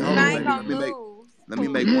me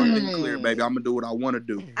make one thing clear, baby. I'm gonna do what I want to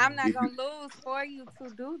do. I'm not gonna lose for you to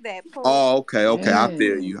do that. Paul. Oh, okay. I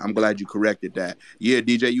feel you. I'm glad you corrected that. Yeah,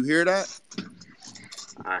 DJ, you hear that?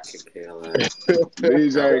 I can kill her.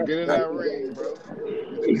 DJ, get in that ring, bro.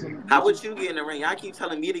 How would you get in the ring? Y'all keep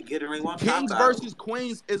telling me to get in the ring. Kings versus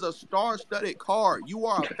Queens is a star-studded card. You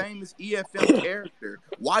are a famous EFM character.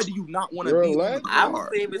 Why do you not want to be on the card?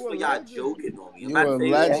 I'm famous for y'all joking on me. You're a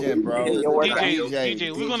legend, bro.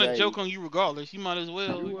 DJ, we're gonna joke on you regardless. You might as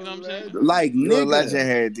well. You know what I'm saying? Like, you're a legend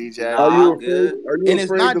here, DJ. Are you afraid? And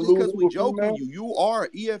it's not just because we joke on you. You are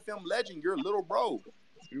an EFM legend. You're a little bro.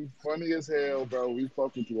 You funny as hell, bro. We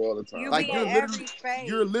fuck with you all the time. Like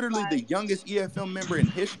you're literally the youngest EFM member in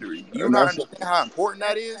history. You not understand how important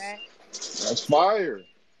that is? That's fire.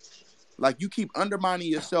 Like you keep undermining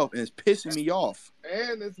yourself and it's pissing me off.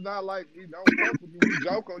 And it's not like we don't fuck with you. We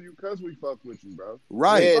joke on you because we fuck with you, bro.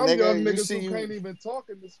 Right. Yeah, some young niggas who can't even talk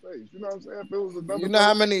in this space. You know what I'm saying? If it was another you know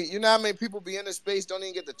how many people be in this space don't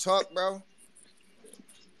even get to talk, bro?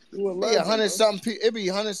 It be 100-something. It be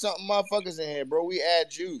 100-something motherfuckers in here, bro. We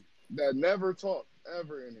add you that never talk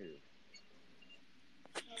ever in here.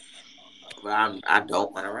 But I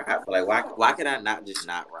don't want to rap. Like why can I not just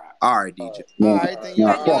not rap? All right, DJ. All right, then you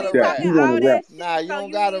ain't gotta rap. You want to rap? Nah, you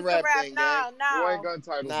don't gotta rap, then, gang. You ain't got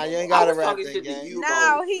titles. Nah, you ain't gotta rap, then, gang.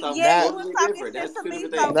 No, he was talking shit to me.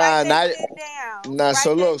 So nah.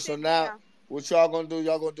 So look, so now. What y'all gonna do?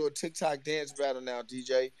 Y'all gonna do a TikTok dance battle now,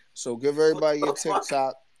 DJ. So give everybody your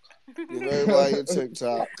TikTok. Give everybody your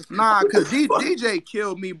TikTok. Nah, cause DJ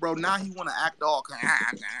killed me, bro. Now he wanna act all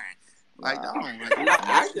like I don't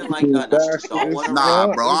like that.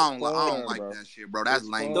 Nah, bro, I don't like that shit, bro. That's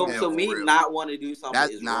lame. So me not want to do something.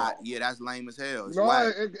 That's not. Yeah, that's lame as hell.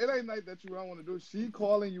 No, it ain't like that. You don't want to do. She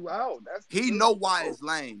calling you out. He know why it's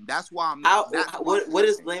lame. That's why I'm. What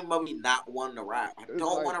is lame about me not wanting to rap? I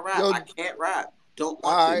don't want to rap. I can't rap. Don't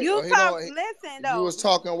want to. You talk. Listen though. You was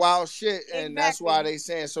talking wild shit, and that's why they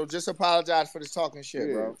saying. So just apologize for this talking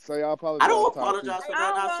shit, bro. Say I apologize. I don't apologize for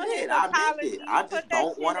that. I said I missed it. I just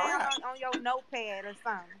don't want to rap. On your notepad or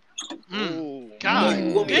something. God,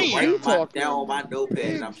 you want me to write down on my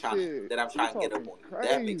notepad that I'm trying to get up on you.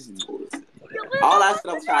 That makes total sense. All I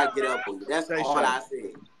said I'm trying to get up on you. That's all I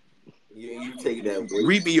said. You take that.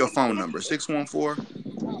 Read me your phone number.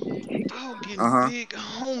 614. I'll get big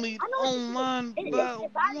homie online by a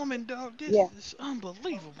woman, dog. This is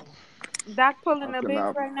unbelievable. Doc pulling a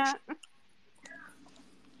bitch right now.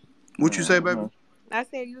 What you say, baby? I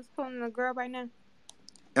said you was pulling a girl right now.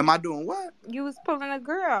 Am I doing what? You was pulling a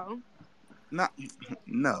girl. No.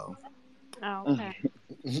 Oh, okay.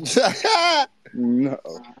 No.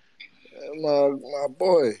 My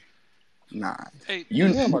boy. Nah. Hey,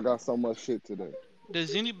 I got so much shit today.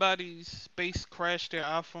 Does anybody's space crash their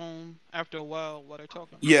iPhone after a while they're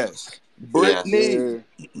talking? Yes. Brittany.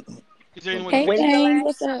 Is there anyone? Hey,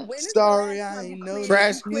 what's up? Sorry, I ain't know.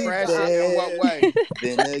 Crash it in what way?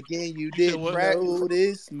 Then again, you didn't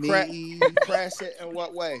notice me. Crash it in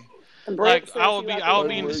what way? Like I would be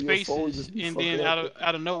in the spaces, and then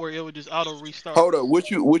out of nowhere, it would just auto restart. Hold up, what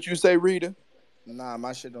you say, Rita? Nah,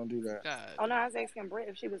 my shit don't do that. God. Oh no, I was asking Britt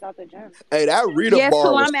if she was out the gym. Hey, that Rita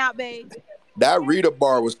bar. I'm out, babe. That Rita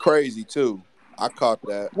bar was crazy too. I caught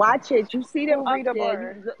that. Watch it. You see them Rita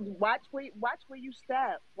bar. Watch where you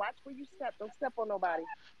step. Watch where you step. Don't step on nobody.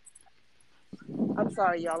 I'm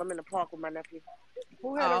sorry, y'all. I'm in the park with my nephew.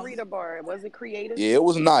 Who had a Rita bar? Was it creative? Yeah, it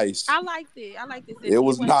was nice. I liked it. It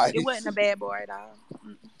was nice. It wasn't a bad bar at all.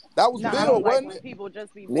 That was Bill, wasn't it? People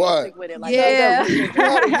just be basic with it. Like, yeah.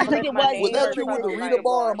 I think it was that you with the Rita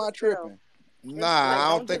bar or am I tripping? Nah,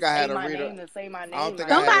 I don't think I had a Rita. I don't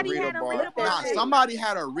think I had a Rita bar. Nah, somebody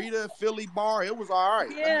had a Rita Philly bar. It was all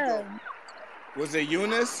right. Yeah. Was it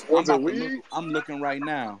Eunice? I'm looking right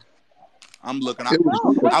now. I'm looking. I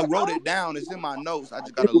wrote it down. It's in my notes. I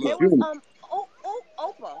just gotta look. It was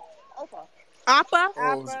Oprah. Appa.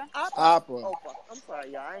 Opera. I'm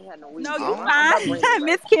sorry, y'all. I ain't had no weed. No, yet. you My brain is fine, right.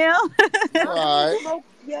 Miss Kim. I Right. ain't smoked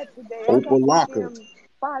yet today. I got Opa Locker. goddamn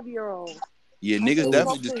 5-year-old. Yeah, I niggas can't definitely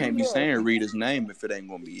smoke just till can't he be saying lives. Rita's name if it ain't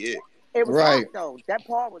gonna be it. It was Right. hot though. That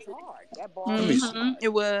bar was hard. That bar Let me was see. hard. It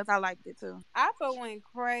was. I liked it too. Appa went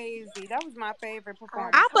crazy. That was my favorite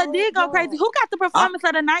performance. Appa did go crazy. Who got the performance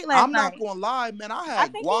of the night last I'm not night? gonna lie, man. I I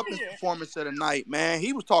had think Guap's he did. performance of the night, man.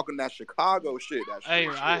 He was talking that Chicago shit, that Hey,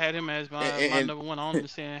 street I shit. had him as my And number one. I don't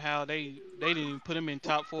understand how they didn't even put him in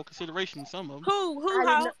top 4 consideration. Some of them. Who? I didn't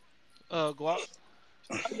How? know. Guap.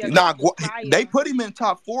 Yeah, nah, Guap was fire. they put him in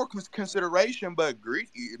top 4 consideration, but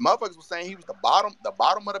motherfuckers was saying he was the bottom of the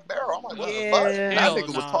barrel. I'm like, what the fuck? Yeah. That Hell nigga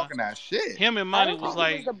was nah. talking that shit. Him and I Money don't was think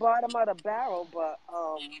he was like, the bottom of the barrel, but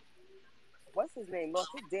what's his name? Lost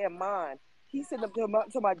his damn mind. He said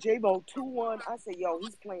to my J-Bo 2-1. I said, yo,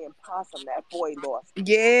 he's playing possum. That boy lost.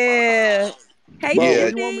 Yeah. Hey, Bro, Yeah, where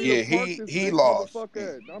you want me Cece. to park this he big lost.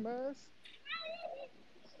 motherfucker at, dumbass?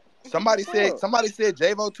 Somebody Fuck. said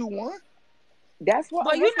J-Vo 2-1. That's what.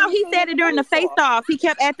 Well, that's what he said in it during the face-off. face-off. He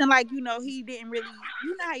kept acting like, he didn't really,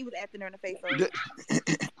 how he was acting during the face-off.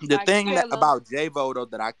 The Like thing Killer. about J-Vo though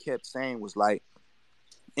that I kept saying was like,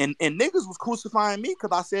 and niggas was crucifying me because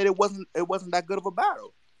I said it wasn't that good of a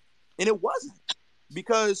battle, and it wasn't,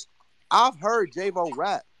 because I've heard J-Vo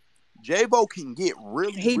rap. J-Vo can get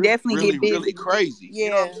He definitely get busy. really crazy. Yeah. You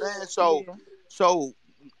know what I'm saying? So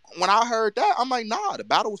when I heard that, I'm like, nah, the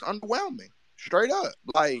battle was underwhelming. Straight up.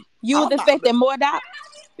 Like, You was expecting more doubt?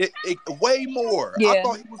 It way more. Yeah. I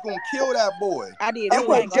thought he was gonna kill that boy. I did.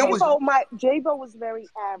 Okay, J-Bo was very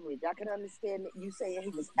average. I can understand that you saying he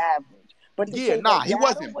was average. But Yeah, nah, he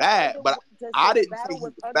wasn't bad, but I didn't say he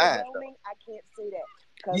was bad though. I can't say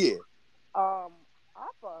that. Yeah.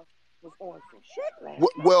 Appa was on some shit last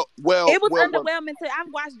Well, it was underwhelming too.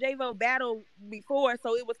 I've watched J-Vo battle before,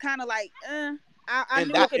 so it was kind of like, I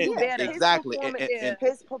knew it could do better. Exactly.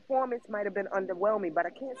 His performance might have been underwhelming, but I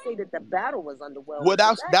can't say that the battle was underwhelming. Well,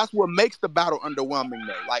 that's what makes the battle underwhelming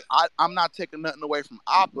though. Like I'm not taking nothing away from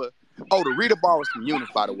Appa. Oh, the Rita bar was from Eunice,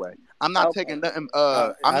 by the way. I'm not taking nothing.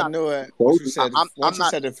 I knew it. Once you said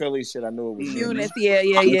the Philly shit, I knew it was Eunice. Yeah.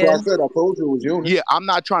 That's what I said. I told you it was Eunice. Yeah, I'm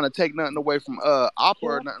not trying to take nothing away from Appa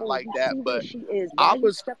or nothing like that, but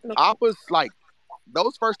Appa's like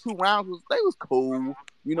those first 2 rounds was cool.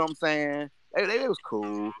 You know what I'm saying? They was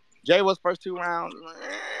cool. Jay was first 2 rounds,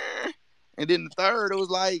 and then the third, it was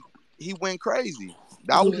like he went crazy.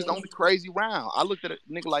 That was his only crazy round. I looked at a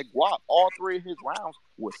nigga like Guap. All 3 of his rounds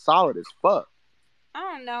was solid as fuck.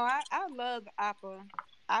 I don't know. I loved Appa.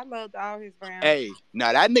 I loved all his rounds. Hey,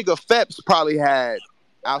 now that nigga Phelps probably had,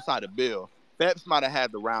 outside of Bill, Phelps might have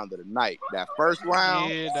had the round of the night. That first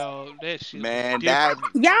round, yeah, dog, that shit. Man, y'all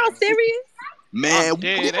serious? Man, you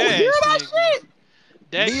hear that shit?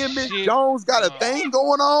 Me and Miss Jones got a thing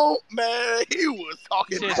going on. Man, he was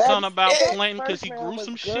talking. Said something about Clinton because he grew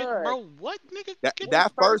some shit, bro. What, nigga?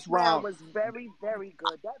 That first round was very, very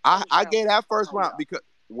good. I gave that first round because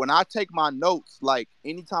when I take my notes, like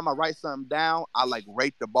anytime I write something down, I like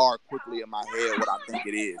rate the bar quickly in my head what I think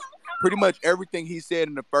it is. Pretty much everything he said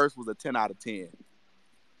in the first was a 10 out of 10.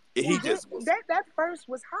 He just was, that first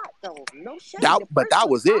was hot though. No shade. But that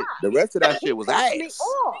was it. The rest of that shit was ass.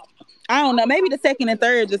 I don't know. Maybe the second and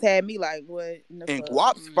third just had me like, what? And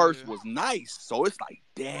Guap's first was nice, so it's like,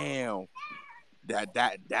 damn,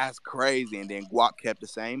 that's crazy. And then Guap kept the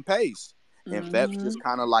same pace, and Phelps just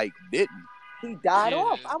kind of like didn't. He died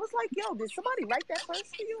off. I was like, yo, did somebody write that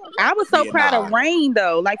first for you? I was so proud of Rain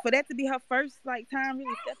though. Like for that to be her first time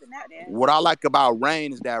really stepping out there. What I like about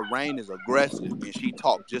Rain is that Rain is aggressive and she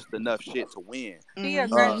talked just enough shit to win. She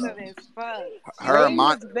aggressive as fuck.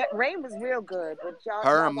 Rain was real good, but y'all.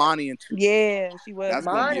 Her and Monty and yeah, she was. That's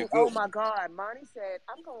Monty. Oh my God, Monty said,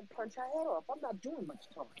 "I'm gonna punch her head off. I'm not doing much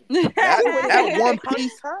talking." that one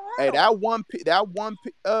piece. Hey, that one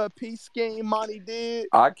piece scheme Monty did.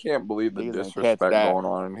 I can't believe the disrespect going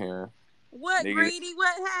on in here. What, Greedy?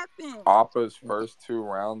 What happened? Appa's first 2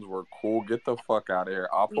 rounds were cool. Get the fuck out of here.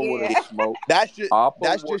 Appa would have smoked. That's just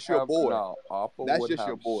your boy. No, Appa that's would just have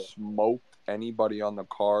your boy. Smoked anybody on the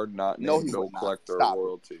card, not named Bill Collector or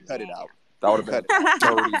Royalty. Cut it out. That would have been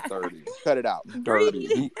 30-30. Cut it out.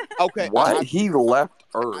 Dirty. Okay. What? He left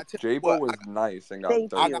Earth. J-Bo was nice and got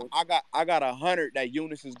 30. I got 100 that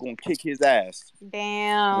Eunice is gonna kick his ass.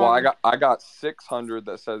 Damn. Well, I got 600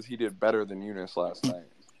 that says he did better than Eunice last night.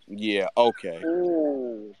 Yeah. Okay.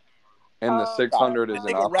 Ooh. And the 600 is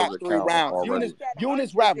an opposite count already.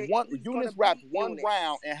 Eunice rapped one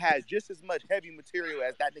round and has just as much heavy material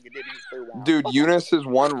as that nigga did in his 3 rounds. Dude, Eunice's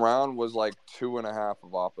 1 round was like 2.5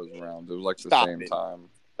 of Appa's rounds. It was like the same time.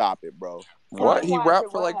 Stop it, bro. What? He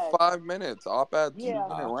rapped for like 5 minutes. Op had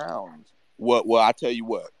 2-minute rounds. Well, I tell you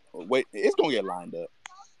what. Wait, it's gonna get lined up.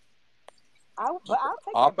 I'll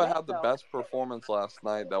take Appa had the best performance last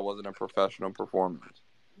night. That wasn't a professional performance.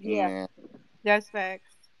 Yeah. That's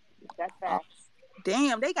facts. That's facts.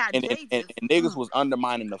 Damn, they got and niggas was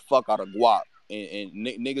undermining the fuck out of Guap, and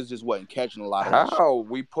niggas just wasn't catching a lot of that How?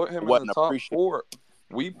 We put him in the top 4.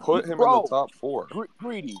 We put him in the top 4.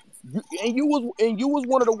 Greedy, you was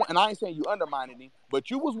one of the, and I ain't saying you undermining him,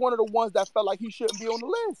 but you was one of the ones that felt like he shouldn't be on the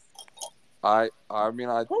list. I mean,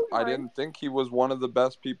 I didn't think he was one of the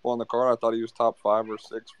best people on the card. I thought he was top 5 or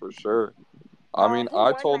 6 for sure. I mean,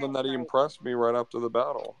 I told him that he impressed me right after the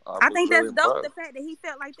battle. I think that's dope, the fact that he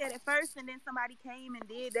felt like that at first, and then somebody came and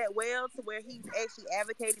did that well to where he's actually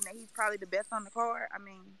advocating that he's probably the best on the card. I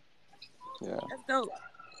mean, yeah, that's dope.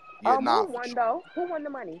 Yeah, who won though? Who won the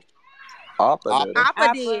money? Appa did.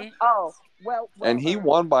 Appa did. Oh, well, and he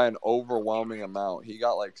won by an overwhelming amount. He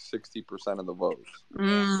got like 60% of the votes.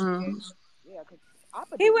 Yeah,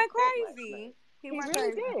 he went crazy. He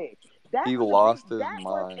really did. He lost his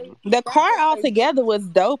mind. The card altogether was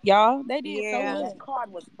dope, y'all. They did so good. That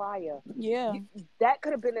card was fire. Yeah. That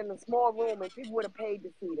could have been in a small room and people would have paid to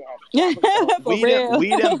see that.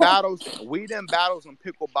 We them battles and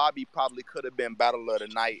Pickle Bobby probably could have been battle of the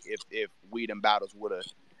night if we them battles would have,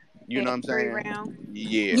 you know what I'm saying?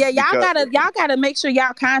 Yeah. Yeah, y'all gotta make sure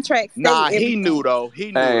y'all contracts. He knew though.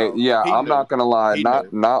 He knew. Hey, yeah, he I'm knew. not gonna lie. He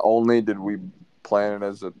Not only did we plan it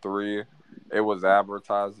as a 3, it was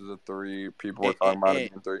advertised as a 3. People were talking about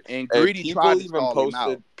it being 3. And Greedy tried to stall him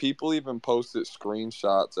out. People even posted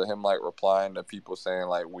screenshots of him like replying to people saying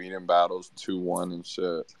like "We in battles 2-1" and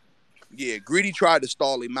shit. Yeah, Greedy tried to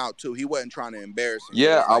stall him out too. He wasn't trying to embarrass him.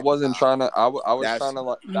 Yeah, I wasn't trying to. I was trying to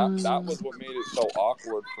like that. That was what made it so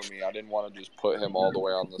awkward for me. I didn't want to just put him all the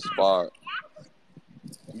way on the spot.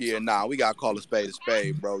 Yeah, we gotta call a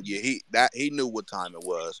spade, bro. Yeah, he knew what time it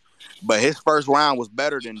was, but his first round was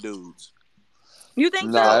better than dudes. You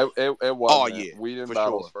think so? No, it wasn't. Oh yeah, we didn't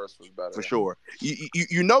battles first was better for sure.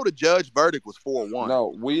 You know the judge verdict was 4-1.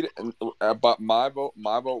 No, but my vote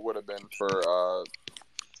would have been for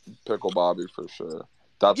Pickle Bobby for sure.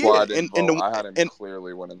 That's why I didn't vote. I had him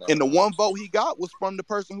clearly winning that. And the one vote he got was from the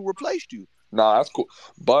person who replaced you. Nah, that's cool.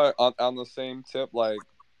 But on the same tip, like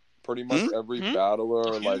pretty much every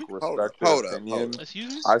battler like respected opinion.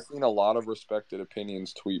 I've seen a lot of respected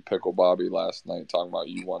opinions tweet Pickle Bobby last night talking about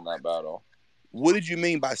you won that battle. What did you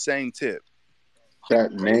mean by same tip?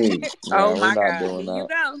 That name. Oh my God. Doing that. You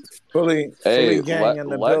go. Fully gang in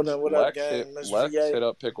the building. What up, gang? Lex hit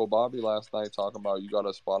up Pickle Bobby last night talking about you got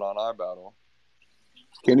a spot on iBattle.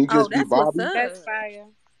 Can he just be Bobby? That's fire.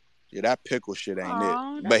 Yeah, that pickle shit ain't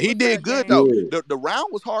it. But he did good though. The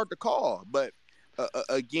round was hard to call, but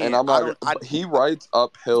again, and he writes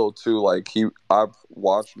uphill too. Like I've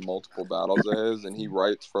watched multiple battles of his, and he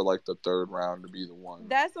writes for like the 3rd round to be the one.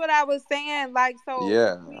 That's what I was saying. Like, so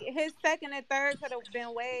yeah, his 2nd and 3rd could have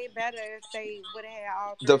been way better if they would have had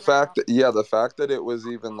all 3 the fact that it was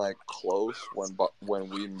even like close when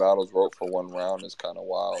Weed Battles wrote for 1 round is kind of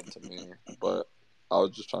wild to me. But I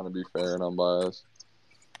was just trying to be fair and unbiased.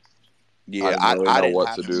 Yeah, I didn't really know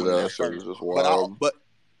what to do there. So it was just wild.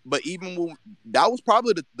 But even when that was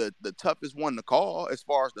probably the toughest one to call as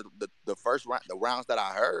far as the first round, the rounds that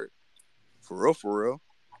I heard, for real.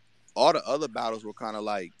 All the other battles were kind of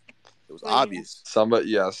like it was obvious.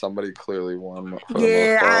 Somebody clearly won.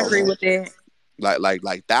 I agree with that.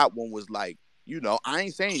 Like that one was like, I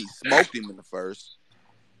ain't saying he smoked him in the first.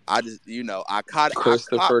 I just I caught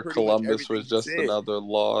Christopher Columbus was just another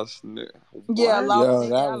loss. Yeah, I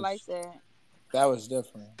like that. That was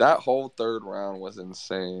different. That whole 3rd round was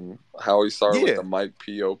insane. How he started with the Mike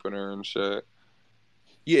P opener and shit.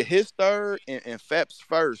 Yeah, his 3rd and Fep's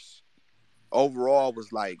first overall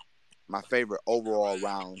was like my favorite overall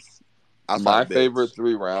rounds. My favorite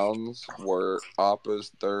 3 rounds were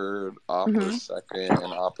Appa's 3rd, Appa's 2nd,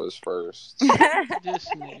 and Appa's 1st. This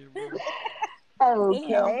nigga, bro.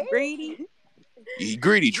 Okay. Greedy. He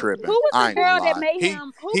Greedy tripping. Who was the girl that made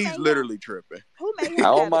him? He's literally tripping. Who made him?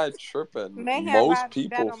 How am I tripping? Most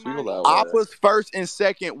people feel that way. Appa's 1st and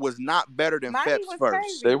 2nd was not better than Fep's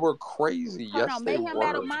 1st. They were crazy. Yes, they were.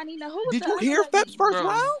 Did you hear Fep's first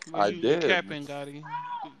round? I did. Capping, Gotti.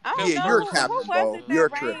 Yeah, you're a captain, bro. You're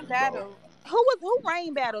tripping, bro. Who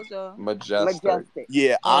rain battles though? Majestic.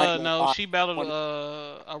 Yeah, no, she battled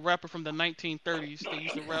a rapper from the 1930s. They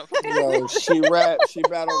used to rap. Yo, she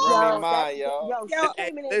battled Remy Ma, yo.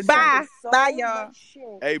 Bye, y'all.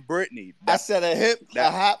 Hey, Brittany. I said a hip, a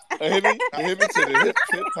hop, a hippie to the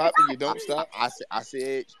hip hop, and you don't stop. I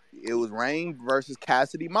said it was Rain versus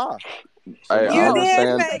Cassidy Ma. I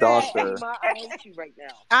understand, doctor. I hate you right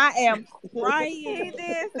now. I am crying. He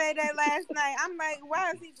did say that last night. I'm like,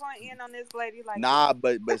 why is he going in on this lady like Nah,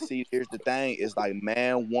 but see, here's the thing. It's like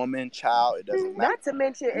man, woman, child. It doesn't matter. Not to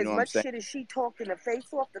mention, as much shit as she talked in the face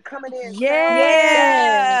off to come in there.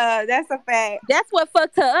 Yeah, that's a fact. That's what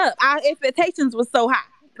fucked her up. Our expectations was so high.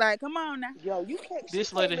 Like, come on now. Yo, you can't.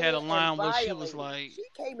 This lady had a line where she was like, she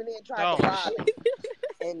came in there and tried to lie.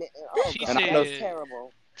 And she said, that was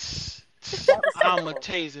terrible. I'm a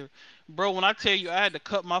taser. Bro, when I tell you I had to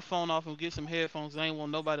cut my phone off and get some headphones, I ain't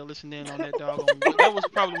want nobody listening in on that doggone. That was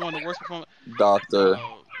probably one of the worst performances. Doctor.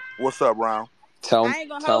 What's up, Brown? Tell I ain't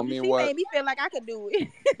gonna tell hold me you. She what. made me feel like I could do it.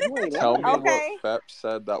 Tell me what Fep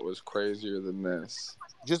said that was crazier than this.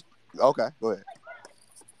 Just okay. Go ahead.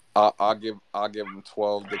 I'll give him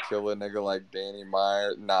 12 to kill a nigga like Danny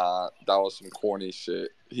Meyer. Nah, that was some corny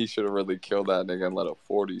shit. He should have really killed that nigga and let a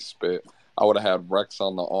 40 spit. I would have had Rex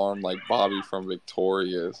on the arm like Bobby from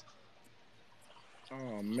Victorious.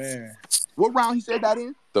 Oh man, what round he said that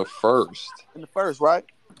in? The first. In the first, right?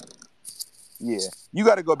 Yeah, you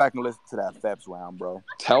got to go back and listen to that Feps round, bro.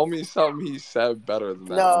 Tell me something he said better than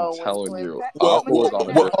that. No, I'm telling you. Well,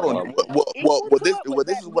 this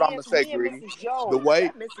is what I'm gonna say, Greedy. The way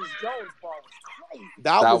Mrs. Jones ball was crazy.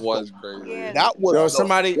 That was crazy. Yeah. That was yo,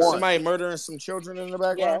 somebody murdering some children in the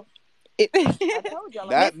background. I told y'all.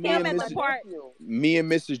 That me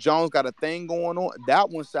and Mrs. Jones got a thing going on.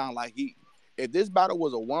 That one sound like he. If this battle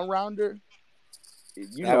was a one rounder,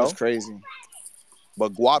 that was crazy.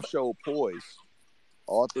 But Guap showed poise.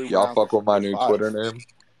 All three. Y'all fuck with my new Twitter name?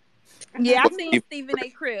 Yeah, I seen Stephen A.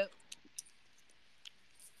 Crib.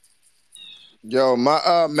 Yo,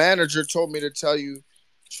 my manager told me to tell you,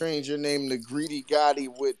 change your name to Greedy Gotti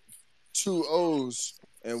with 2 O's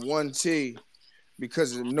and 1 T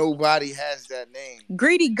because nobody has that name.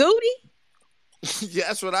 Greedy Goody? Yeah,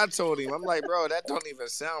 that's what I told him. I'm like, bro, that don't even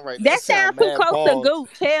sound right. That sounds too close to Gooch.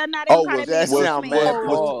 Hell, not was that sound mad?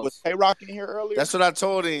 Was Tay-Rock in here earlier? That's what I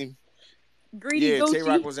told him. Greedy Gucci.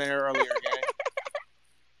 Tay-Rock was in here earlier,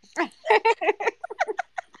 gang.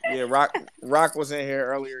 Yeah, Rock was in here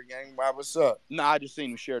earlier, gang. Why, what's up? Nah, I just seen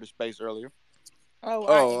him share the space earlier. Oh,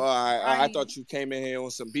 all right. I thought you came in here on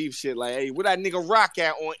some beef shit. Like, hey, where that nigga Rock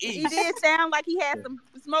at on E? He did sound like he had some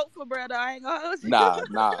smoke for brother. I ain't gonna hold you.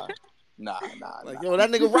 Nah. Like, yo,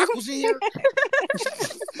 that nigga Rock was in here.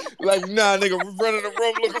 Like, nah, nigga, run in the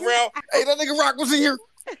room, look around. Hey, that nigga Rock was in here.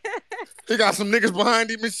 He got some niggas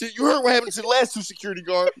behind him and shit. You heard what happened to the last 2 security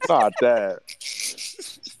guards? Not that.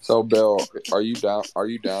 So, Bill, are you down? Are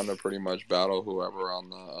you down to pretty much battle whoever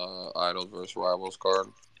on the Idols vs. Rivals card?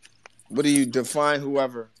 What do you define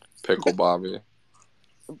whoever? Pickle Bobby.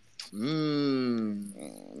 Man.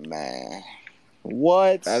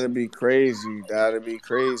 What? That'd be crazy.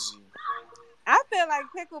 I feel like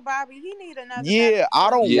Pickle Bobby, he need another. Yeah,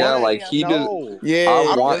 I don't. Yeah, want like he did. Yeah,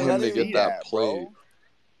 I want him to get that plate.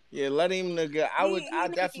 Yeah, let him nigga. I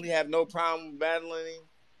definitely have no problem battling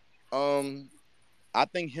him. I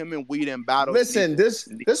think him and Weed in battle. Listen, this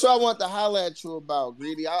is what I want to holler at you about,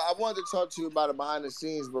 Greedy. I wanted to talk to you about it behind the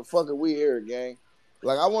scenes, but fuck it, we here, gang.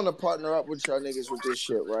 Like, I want to partner up with y'all niggas with this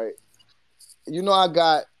shit, right? You know, I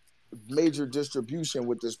got major distribution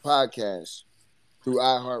with this podcast through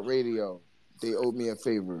iHeartRadio. They owe me a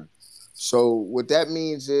favor. So what that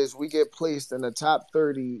means is we get placed in the top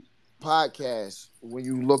 30 podcasts when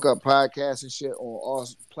you look up podcasts and shit on all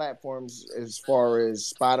platforms as far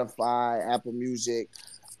as Spotify, Apple Music,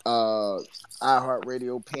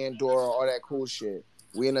 iHeartRadio, Pandora, all that cool shit.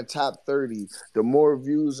 We in the top 30. The more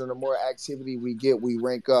views and the more activity we get, we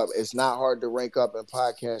rank up. It's not hard to rank up in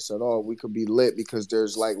podcasts at all. We could be lit because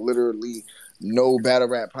there's like literally no battle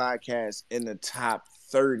rap podcast in the top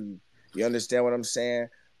 30. You understand what I'm saying?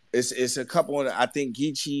 It's a couple of, I think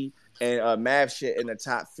Geechee and Mav shit in the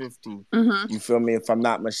top 50. Mm-hmm. You feel me? If I'm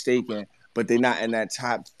not mistaken. But they're not in that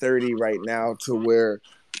top 30 right now to where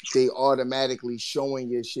they automatically showing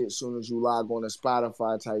your shit as soon as you log on to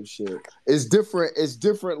Spotify type shit. It's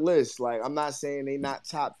different lists. Like, I'm not saying they not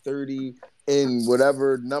top 30 in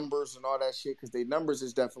whatever numbers and all that shit, because their numbers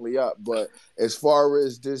is definitely up. But as far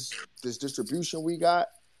as this distribution we got,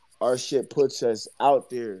 our shit puts us out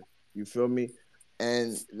there. You feel me?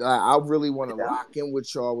 And I really want to lock in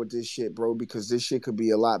with y'all with this shit, bro, because this shit could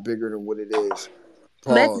be a lot bigger than what it is.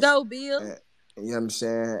 Pause. Let's go, Bill. And, you know what I'm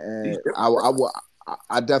saying? And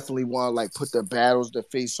I definitely want to like put the battles, the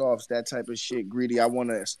face-offs, that type of shit. Greedy, I want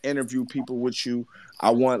to interview people with you.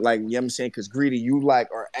 I want, like, you know what I'm saying? Because Greedy, you like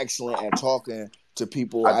are excellent at talking to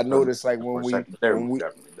people. I noticed like when we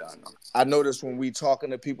I noticed when we talking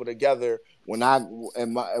to people together, where I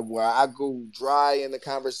go dry in the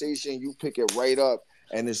conversation, you pick it right up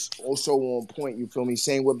and it's also on point. You feel me?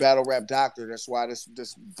 Same with Battle Rap Doctor. That's why this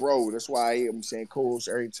bro. That's why I'm saying co-host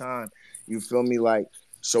every time. You feel me? Like,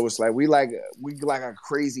 so it's like we like a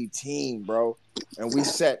crazy team, bro, and we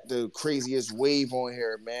set the craziest wave on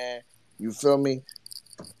here, man. You feel me?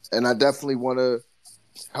 And I definitely want to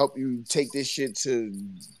help you take this shit to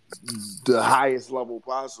the highest level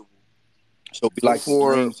possible. So we like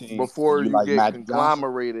before you like get Magic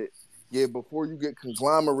conglomerated. Yeah, before you get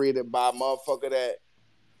conglomerated by a motherfucker that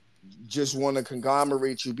just want to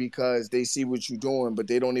conglomerate you because they see what you're doing, but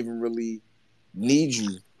they don't even really need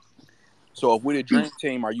you. So if we're the Dream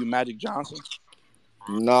Team, are you Magic Johnson?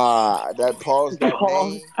 Nah, that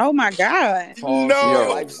name. Oh my God. No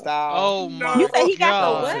lifestyle. Oh my You say he got the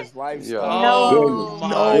God. what? His lifestyle.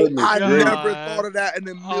 Oh my I God. never thought of that in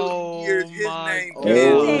a million years. His name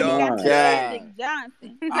You said he got is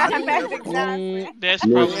the Magic Johnson. That's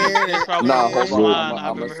Magic Johnson. that's probably Nah, the worst hold on. line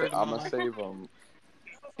I've ever heard in I'm my gonna life. save him.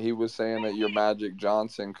 He was saying that you're Magic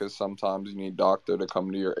Johnson because sometimes you need Doctor to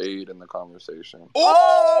come to your aid in the conversation.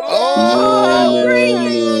 Oh,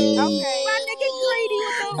 Greedy. Okay, my nigga Greedy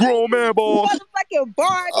with the grown man balls. motherfucking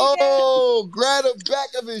bar. Oh, grab the back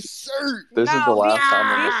of his shirt. This is the last time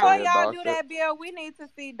I'm Before gonna say it, y'all do Doctor. that, Bill, we need to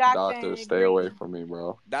see Doctor. Doctor, stay away from me,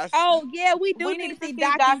 bro. Oh yeah, we do We need need to see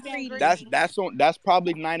Dr. Dr. Greedy. Greedy. That's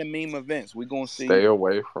probably Night of Meme Events. We're gonna see. Stay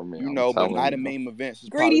away from me. You know, but telling Night of you. Meme Events is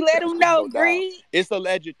Greedy, probably let him know, go down. Greedy. It's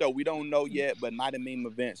alleged though. We don't know yet, but Night of Meme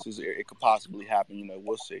Events it could possibly happen. You know,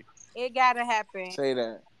 we'll see. It gotta happen. Say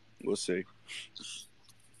that. We'll see.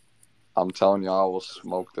 I'm telling you, I will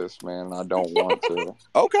smoke this, man, and I don't want to.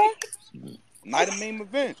 Okay. Night of Meme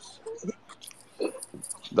Events.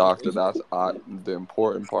 Doctor, the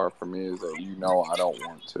important part for me is that you know I don't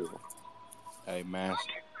want to. Hey, man.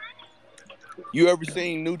 You ever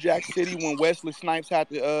seen New Jack City when Wesley Snipes had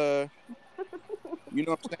to, you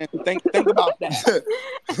know what I'm saying? Think about that.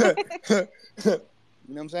 You know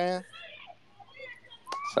what I'm saying?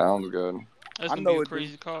 Sounds good. That's gonna be a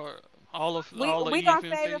crazy card. We gonna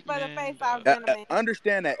save it for the face-off, gentlemen.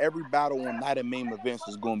 Understand that every battle on Night of Meme Events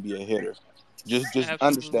is gonna be a hitter. Just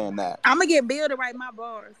understand that. I'm gonna get Bill to write my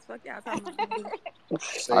bars. Fuck y'all talking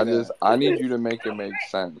about. I need you to make it make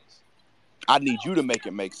sense. I need you to make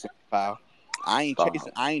it make sense, pal. I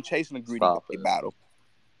ain't chasing a greedy battle.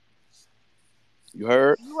 You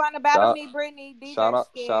heard? You want to battle me, Brittany? DJ shout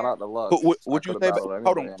out to Lux. What you say?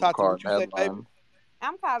 Hold on, Tati. What you say, baby?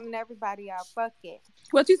 I'm calling everybody out. Fuck it.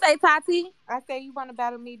 What you say, Tati? I say you want to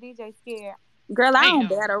battle me, DJ Scared. Girl, I don't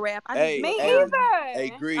battle rap. Me either.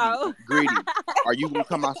 Hey, Greedy. Greedy. Are you gonna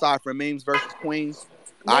come outside for Memes versus Queens?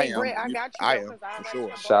 I am. I got you. I am for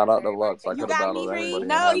sure. Shout out to Lux. I could have battled anybody.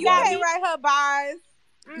 No, you can't write her bars.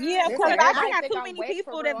 Yeah, because I got too many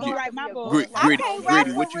people that will write my bars. Greedy,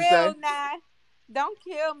 what you say? Now. Don't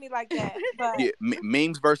kill me like that. But yeah,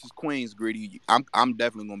 Memes versus Queens, Greedy. I'm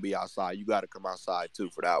definitely gonna be outside. You got to come outside too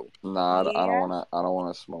for that one. Nah, I don't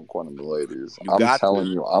wanna smoke one of the ladies. I'm telling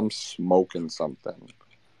you, I'm smoking something.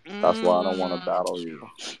 That's why I don't want to battle you.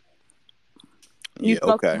 Yeah,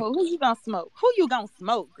 okay. Who you gonna smoke? Who you gonna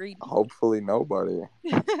smoke, Greedy? Hopefully nobody.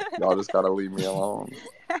 Y'all just gotta leave me alone.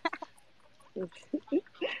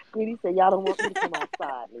 Greedy said, y'all don't want me to come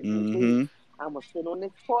outside. Mm-hmm. I'm going to sit on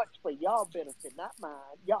this porch for y'all benefit, not mine.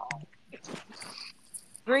 Y'all.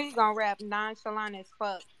 Greedy gonna rap nonchalant as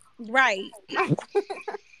fuck. Right.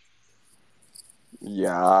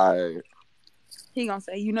 Yeah. He gonna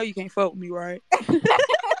say, you know you can't fuck with me, right?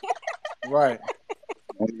 Right.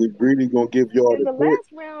 Greedy gonna give y'all in the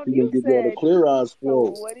last round, you said,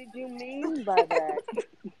 so what did you mean by that?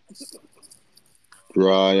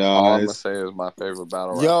 Dry eyes. All I'm gonna say is my favorite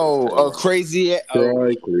battle. Yo, a crazy, a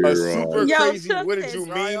super Yo, crazy. What did you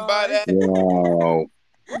mean by that? Wow.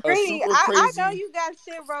 Greedy, I know you got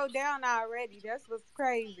shit wrote down already. That's what's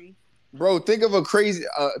crazy. Bro, think of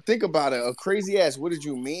think about it. A crazy ass. What did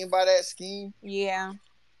you mean by that scheme? Yeah.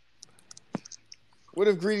 What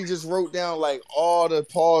if Greedy just wrote down like all the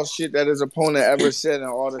pause shit that his opponent ever said in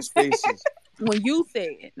all the spaces? When you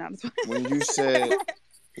said it. When you said...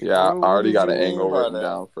 Yeah, I already got an angle written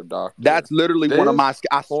down for Doctor. That's literally one of my.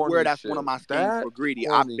 I swear that's one of my schemes for Greedy.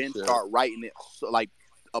 I've been start writing it like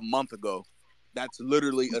a month ago. That's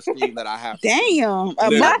literally a scheme that I have. Damn, a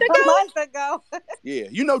month ago. Yeah,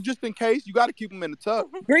 you know, just in case, you got to keep him in the tub.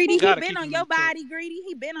 Greedy, he been on your body. Greedy,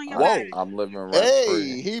 he been on your body. I'm living right.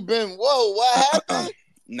 Hey, he been. Whoa, what happened?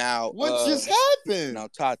 Now, what just happened? Now,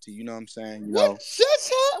 Tati, you know what I'm saying? You what know,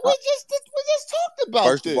 just happened? We just talked about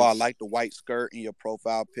First this. of all, I like the white skirt in your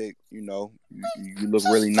profile pic. You know, you look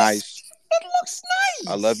really nice. It looks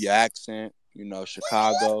nice. I love your accent. You know,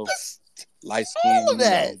 Chicago, light skin. All of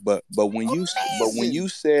that. But when you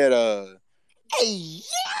said Hey,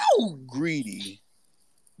 yo, Greedy.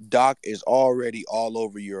 Doc is already all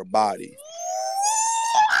over your body.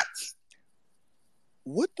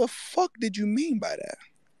 What the fuck did you mean by that?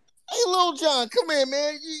 Hey, Lil Jon, come here,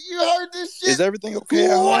 man. You heard this shit? Is everything okay?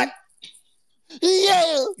 What?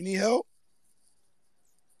 Yeah. You need help?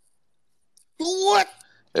 What?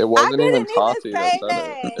 It wasn't even Tati say that said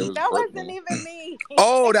it. It was that Brittany. wasn't even me.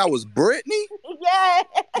 Oh, that was Brittany? Yeah.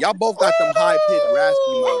 Y'all both got them high-pitched,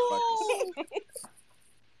 raspy motherfuckers.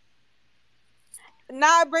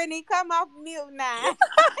 Nah, Brittany, come off mute now.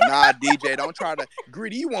 Nah, DJ, don't try to.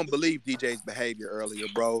 Greedy, you won't believe DJ's behavior earlier,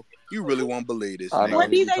 bro. You really won't believe this. I know What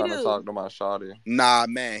he trying to talk to my shawty. Nah,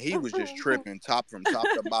 man, he was just tripping, top to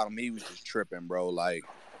bottom. He was just tripping, bro. Like,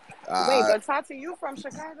 Wait, but Tati, you from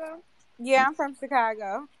Chicago? Yeah, I'm from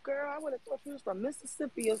Chicago. Girl, I would have thought you was from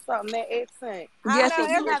Mississippi or something. That accent. I Yes, know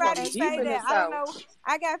you was everybody from deep say in the that. I don't South. know.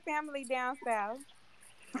 I got family down south.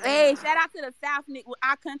 Hey, shout out to the South with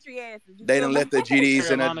our country asses. they done let the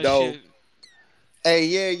GDs in the dough. Hey,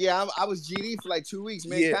 yeah. I was GD for like 2 weeks,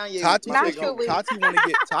 man. Yeah, Kanye.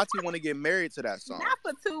 Tati want to get married to that song. Not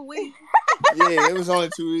for 2 weeks. Yeah, it was only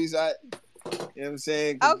 2 weeks. You know what I'm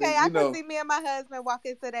saying? Okay, I can see me and my husband walk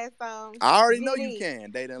into that song. I already know you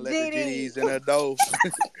can. They done let the GDs in the dough.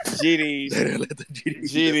 GDs. They done let the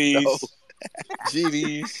GDs.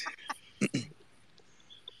 GDs.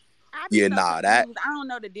 Yeah, nah, that. I don't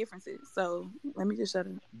know the differences, so let me just shut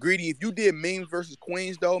up. Greedy, if you did Memes versus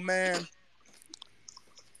Queens, though, man.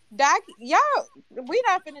 Doc, y'all, we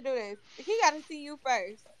not finna do this. He got to see you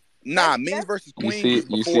first. Nah, Memes versus Queens.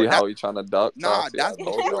 You see how he trying to duck? Nah, Tati? that's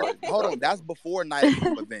before. Hold on, that's before Night of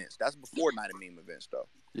Meme events. That's before Night of Meme events, though.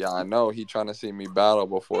 Yeah, I know. He trying to see me battle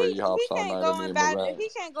before he hops on Night of Meme events. He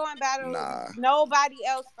can't go and battle Nah. nobody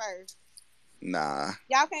else first. Nah.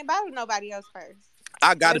 Y'all can't battle nobody else first.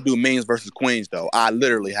 I got to do Memes versus Queens, though. I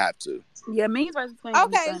literally have to. Yeah, Memes versus Queens.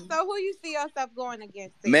 Okay, so who you see yourself going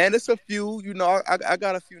against? Man, it's a few. You know, I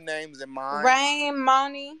got a few names in mind. Rain,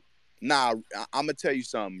 Moni. Nah, I'm gonna tell you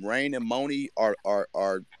something. Rain and Moni are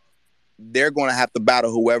they're gonna have to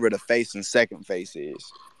battle whoever the face and second face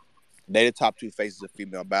is. They the top two faces of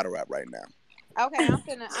female battle rap right now. Okay, I'm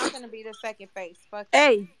gonna be the second face. Fuck.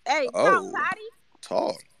 Hey, Oh, talk, Tati.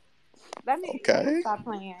 talk. Let me stop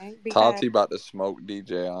playing. Tati about to smoke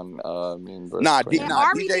DJ on Mean versus Queens.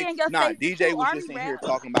 DJ was just in here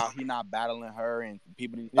talking about he not battling her and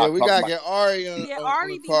people need to Yeah, stop we talking gotta about. get Ari on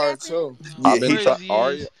the card too. I've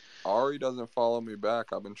been Ari doesn't follow me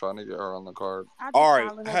back. I've been trying to get her on the card. Ari,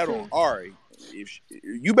 hold on, Ari.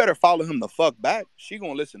 You better follow him the fuck back. She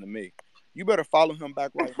gonna listen to me. You better follow him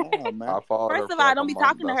back right now, man. First of all, don't be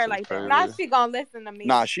talking to her like that. Now she gonna listen to me.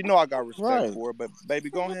 Nah, she know I got respect for her, but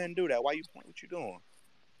baby, go ahead and do that. Why you point? What you doing?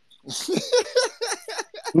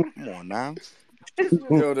 Come on now.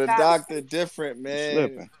 Yo, the doctor different,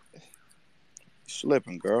 man.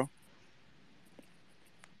 Slipping, girl.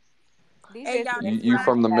 Hey, you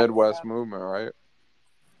from the Midwest movement, right?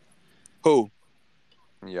 Who?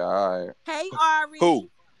 Yeah, all right. Hey, Ari. Who?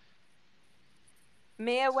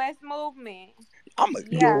 Midwest movement.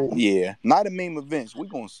 Yeah. Not a Meme events. We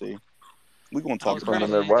gonna see. We gonna talk from about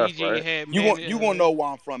the Midwest, right? You gonna know where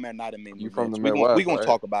I'm from at Night of Meme You events. from the Midwest? We gonna right?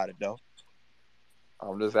 talk about it though.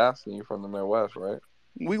 I'm just asking you from the Midwest, right?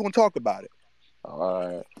 We gonna talk about it. All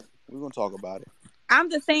right. We gonna talk about it. I'm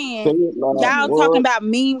just saying, y'all talking about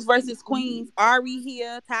Memes versus Queens. Ari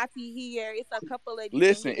here, Tati here. It's a couple of.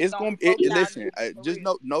 Listen, it's gonna. Listen, just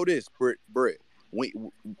know this, Britt.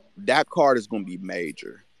 That card is gonna be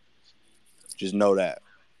major. Just know that.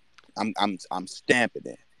 I'm stamping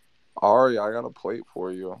it. Ari, I got a plate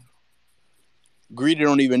for you. Greedy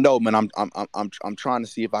don't even know, man. I'm trying to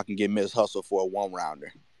see if I can get Miss Hustle for a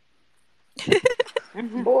 1-rounder.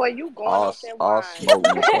 Boy, you going off that wine. Smoke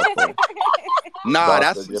Miss Hustle.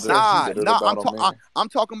 I'm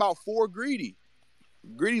talking about 4 Greedy.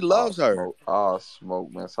 Greedy loves her.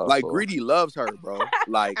 Smoke Miss Hustle. Like Greedy loves her, bro.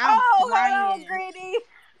 Like hello, Greedy.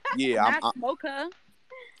 Yeah, I'm smoker.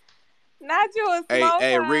 Not you a smoker.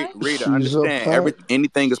 Hey, Rita, understand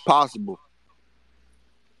anything is possible.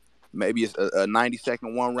 Maybe it's a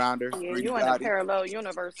 90-second 1-rounder. Yeah, you in a parallel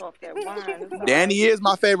universe off that wine. Danny is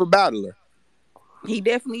my favorite battler. He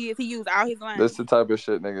definitely is. He used all his lines. This the type of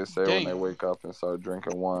shit niggas say when they wake up and start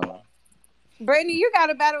drinking wine. Brittany, you got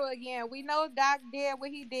to battle again. We know Doc did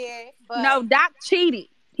what he did, but no, Doc cheated.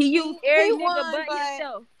 He used every won, nigga but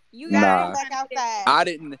himself. You got to back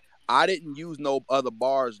outside. I didn't use no other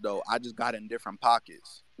bars though. I just got in different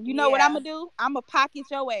pockets. You know what I'm gonna do? I'm gonna pocket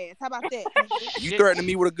your ass. How about that? You threatening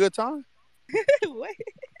me with a good time? What?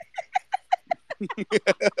 You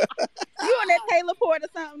on that Taylor Port or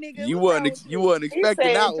something, nigga? You wasn't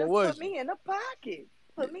expecting that one, was Put me in the pocket.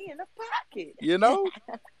 Put me in the pocket. You know?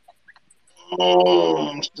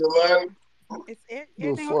 Still at it? Is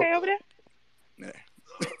everything okay over there?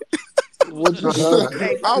 What you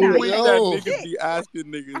say? I'm weak that niggas be asking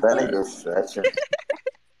niggas that.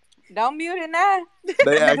 Don't mute it now.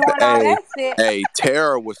 They doing all that shit. Hey,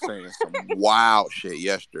 Tara was saying some wild shit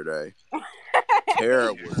yesterday.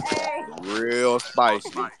 Tara was real spicy.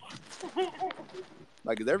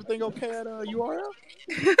 Like, is everything okay at URL?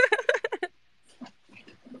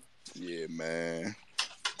 Yeah, man.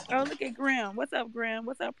 Oh, look at Graham. What's up, Graham?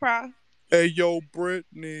 What's up, Prof? Hey, yo,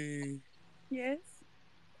 Brittany. Yes.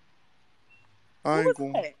 I ain't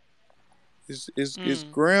going. It's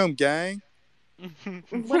Graham, gang.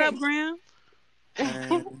 What up, Graham?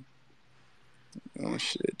 Oh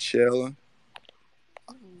shit, chilling.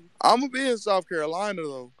 I'm gonna be in South Carolina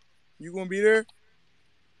though. You gonna be there?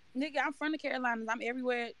 Nigga, I'm from the Carolinas. I'm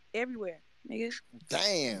everywhere, nigga.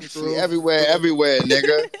 Damn. See, everywhere,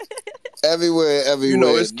 nigga. everywhere. You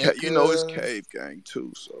know it's Cave Gang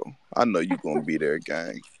too, so I know you gonna be there,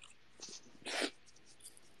 gang.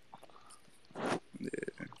 Yeah.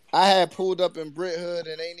 I had pulled up in Brit Hood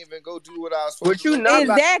and ain't even go do what I was supposed to do.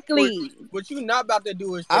 Exactly. What you not about to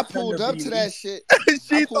do is I pulled up to that shit.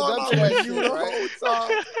 She pulled up to that shit the whole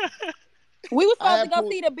time. We was supposed to go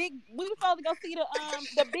see the big. We was supposed to go see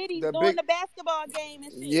the biddies doing the basketball game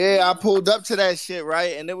and shit. Yeah, I pulled up to that shit,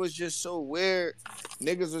 right, and it was just so weird.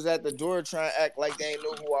 Niggas was at the door trying to act like they ain't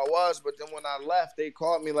know who I was, but then when I left, they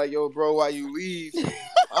called me like, "Yo, bro, why you leave?"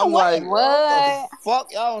 I'm like, "What the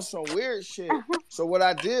fuck, y'all on some weird shit?" So what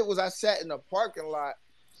I did was I sat in the parking lot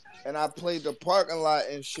and I played the parking lot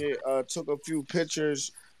and shit. Took a few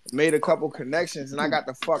pictures. Made a couple connections and I got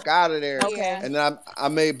the fuck out of there. Okay. And then I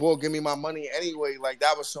made Bull give me my money anyway. Like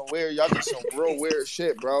that was some weird. Y'all did some real weird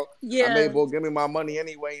shit, bro. Yeah. I made Bull give me my money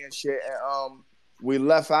anyway and shit. And we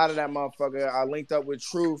left out of that motherfucker. I linked up with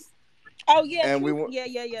Truth. Oh yeah. And Truth.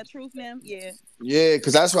 Yeah. Truth, man. Yeah. Yeah,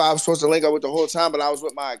 because that's what I was supposed to link up with the whole time, but I was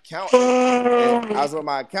with my accountant.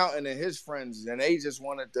 And his friends, and they just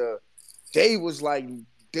wanted to. They was like.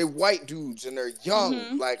 They're white dudes and they're young.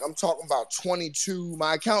 Mm-hmm. Like I'm talking about 22.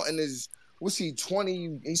 My accountant is, what's he,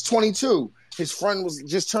 20? He's 22. His friend was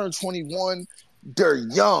just turned 21. They're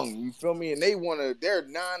young. You feel me? And they're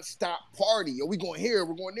nonstop party. Yo, we going here,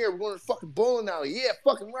 we're going there, we're going to the fucking bowling alley. Yeah,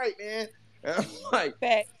 fucking right, man. And I'm like,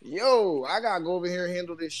 yo, I gotta go over here and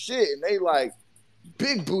handle this shit. And they like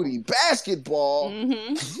big booty basketball.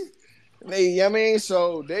 Mm-hmm. They, you know what I mean?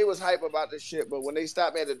 So they was hype about this shit. But when they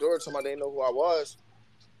stopped me at the door, somebody didn't know who I was.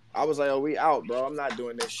 I was like, "Oh, we out, bro. I'm not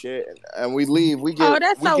doing this shit." And we leave. Late.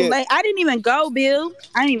 I didn't even go, Bill.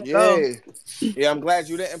 I didn't even go. Yeah. I'm glad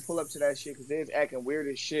you didn't pull up to that shit because they was acting weird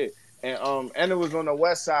as shit. And it was on the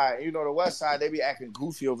west side. You know, the west side they be acting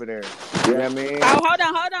goofy over there. You know what I mean? Oh, hold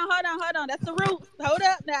on. That's the roof. Hold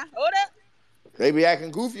up now. Hold up. They be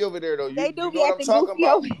acting goofy over there though. They do you be know acting what I'm talking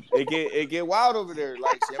about. goofy. It get wild over there.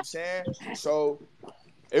 Like, you know what I'm saying? So.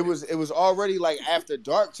 It was already like after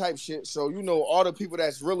dark type shit. So you know all the people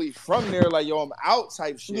that's really from there, like yo, I'm out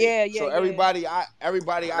type shit. Yeah. So everybody I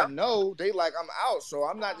know, they like I'm out. So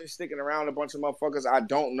I'm not just sticking around a bunch of motherfuckers I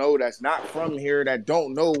don't know that's not from here that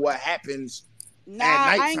don't know what happens. Nah,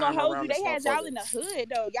 I ain't gonna hold you. They had y'all in the hood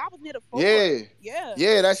though. Y'all was near the fort.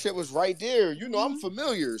 Yeah, that shit was right there. You know, I'm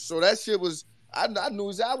familiar. So that shit was. I knew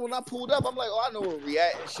exactly when I pulled up. I'm like, oh, I know where we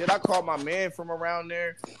at and shit. I called my man from around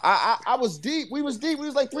there. I was deep. We was deep. We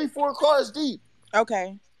was like 3-4 cars deep. Okay.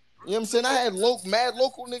 You know what I'm saying? I had mad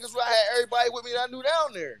local niggas where I had everybody with me that I knew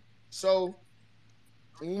down there. So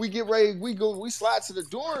when we get ready, we slide to the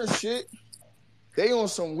door and shit. They on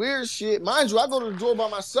some weird shit. Mind you, I go to the door by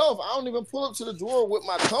myself. I don't even pull up to the door with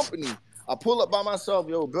my company. I pull up by myself.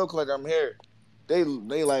 Yo, Bill Collector, I'm here. They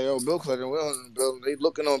like, yo, Bill Collector, they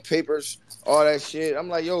looking on papers, all that shit. I'm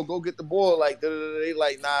like, yo, go get the ball. Like, they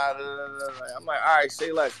like, nah. I'm like, all right,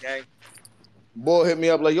 say less, gang. Boy hit me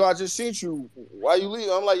up like, yo, I just seen you. Why you leave?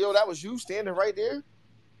 I'm like, yo, that was you standing right there?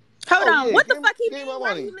 Hold on. Yeah, what the fuck he mean?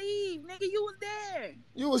 Why you leave? Nigga, you was there.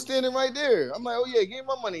 You was standing right there. I'm like, oh, yeah, give me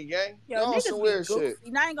my money, gang. Yo, niggas some weird shit.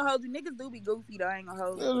 Now, I ain't gonna hold you. Niggas do be goofy, though. I ain't gonna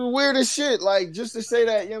hold you. It was weird as shit. Like, just to say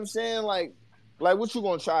that, you know what I'm saying? Like what you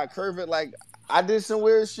gonna try? Curve it? Like, I did some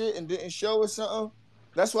weird shit and didn't show or something.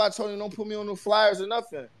 That's why I told you don't put me on no flyers or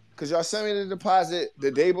nothing. Because y'all sent me the deposit the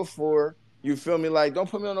day before. You feel me? Like, don't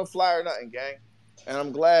put me on no flyer or nothing, gang. And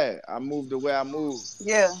I'm glad I moved the way I moved.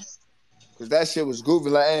 Yeah. Because that shit was goofy.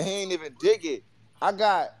 Like, and he ain't even dig it. I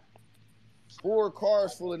got 4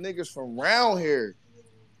 cars full of niggas from around here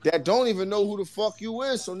that don't even know who the fuck you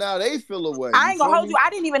is. So now they feel away. I ain't gonna hold you. I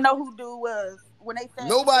didn't even know who dude was. when they said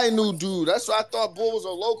nobody knew dude. That's why I thought Bull was a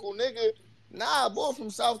local nigga. Nah, Bull from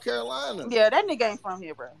South Carolina. Yeah, that nigga ain't from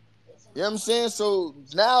here, bro. You know what I'm saying? So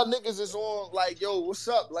now niggas is on like, yo, what's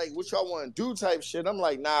up? Like, what y'all want to do type shit. I'm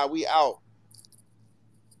like, nah, we out.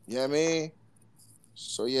 You know what I mean?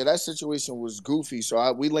 So yeah, that situation was goofy.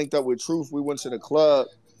 So we linked up with Truth. We went to the club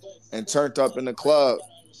and turned up in the club.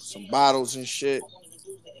 Some bottles and shit.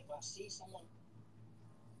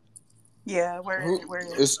 Yeah, where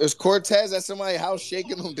is Cortez at somebody's house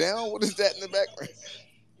shaking them down? What is that in the background?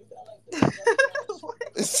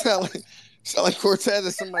 It sound like Cortez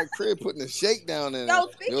at somebody's crib putting a shakedown in it. Yo,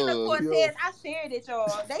 speaking of Cortez, I shared it,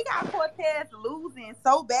 y'all. They got Cortez losing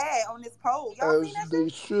so bad on this poll. Y'all seen that?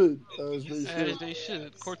 As they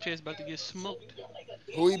should. Cortez about to get smoked.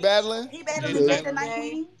 Who he battling? He battling Jada Night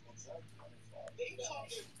Queen.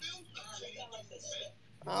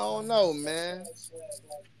 I don't know, man.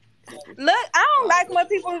 Look, I don't like when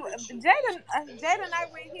people Jada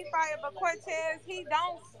Nightwing, he fired, but Cortez, he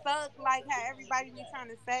don't suck like how everybody be trying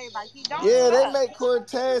to say. Like he don't. Yeah, suck. they make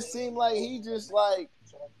Cortez seem like he just like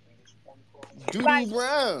Doodoo like,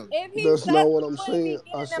 Brown. That's not what I'm saying.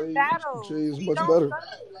 I say Jay is much better.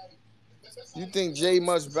 You think Jay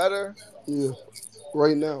much better? Yeah.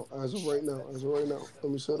 Right now. As of right now. Let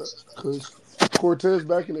me say that. Because Cortez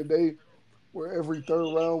back in the day, where every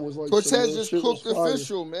third round was like Cortez just cooked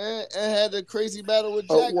official, man, and had a crazy battle with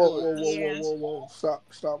Jack. Whoa.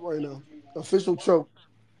 Stop right now. Official choke.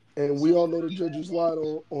 And we all know the judges lied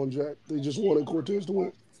on Jack. They just wanted Cortez to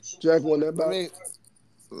win. Jack won that battle.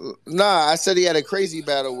 Nah, I said he had a crazy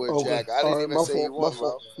battle with Jack. I didn't even say he won,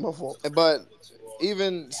 bro. My fault. But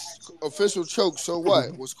even official choke, so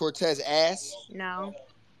what? Was Cortez ass? No.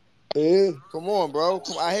 Yeah. Come on, bro.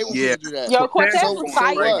 I hate when people do that. Yo, Cortez was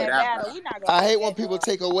fighting that battle. I hate when people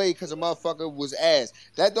take away because a motherfucker was ass.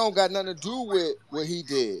 That don't got nothing to do with what he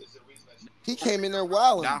did. He came in there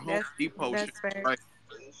wilding. That's fair. Right.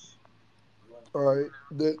 All right.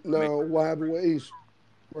 Then now, what happened with Ace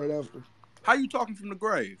right after? How you talking from the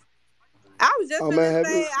grave? I was just going to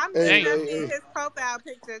say, I'm just seeing his profile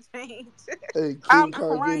picture change. Hey, King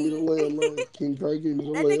Kai gave me the landline. King Kai gave me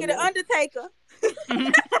the landline. That nigga the Undertaker.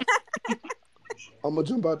 I'm going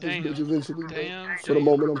to jump out this bitch eventually. For the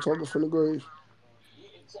moment, I'm talking from the grave.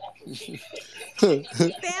 Stan,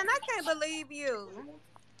 I can't believe you.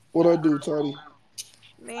 What I do, Toddy?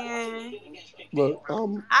 Man. Look,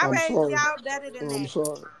 I'm raised sorry. y'all better than that.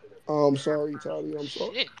 I'm sorry, Toddy. I'm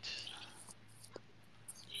sorry. Shit.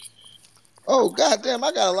 Oh, goddamn,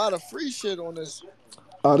 I got a lot of free shit on this.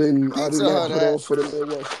 I did not put on for the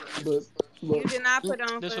Midwest, but look. You did not put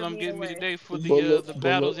on This for what the I'm getting me Midwest. today for the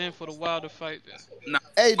battles and for the Wilder fight.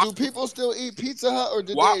 Hey, do people still eat Pizza Hut or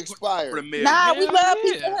did they expire? Nah, we love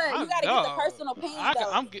Pizza Hut. You gotta get the personal pan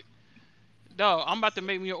though. I'm about to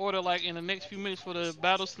make me an order like in the next few minutes for the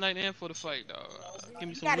battles tonight and for the fight, dog. Give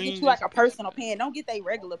me some gotta wings. get you like a personal pan. Don't get they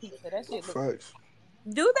regular pizza. That shit looks.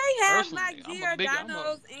 Do they have like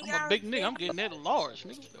Giordano's in y'all? I'm a big nigga. I'm getting that large,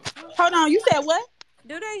 nigga. Hold on, you said what?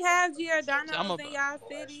 Do they have Giordano's in y'all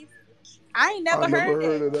cities? I ain't never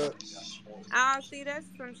heard of that. Oh, see, that's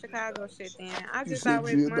some Chicago shit then. I just said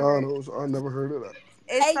always Giordano's. I never heard of that.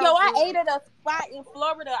 Hey, yo, I ate at a spot in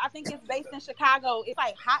Florida. I think it's based in Chicago. It's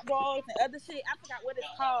like hot dogs and other shit. I forgot what it's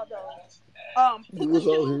called though. You was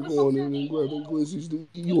out here going in and grabbing glizzies.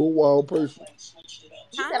 You a wild person.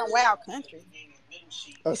 You said a wild country.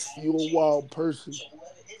 I see you a wild person.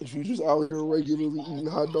 If you just out here regularly eating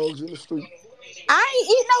hot dogs in the street. I ain't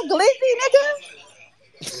eating no glizzy, nigga.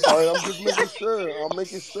 All right, I'm just making sure. I'm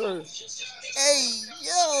making sure. Hey,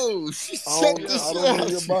 yo, I don't know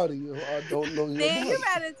your body. Yo. I don't know your body. You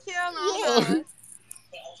better chill on her.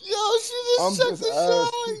 Yo, she just checked the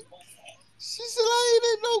shot. She said, I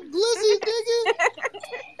ain't no glizzy,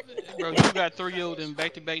 nigga. Bro, you got 3 of them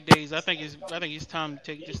back-to-back days. I think it's time to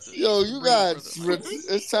take just. Yo, you got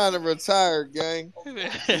it's time to retire, gang.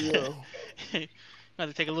 Yeah. Got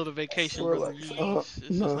to take a little vacation, brother. It's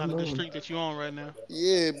not a good streak that you on right now.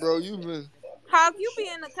 Yeah, bro, you been. Hawk, you be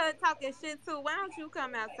in the cut talking shit too. Why don't you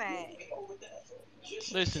come outside?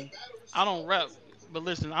 Listen, I don't rap, but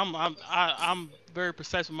listen, I'm very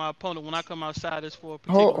precise with my opponent. When I come outside, it's for a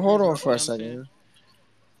particular Hold reason, on for a second.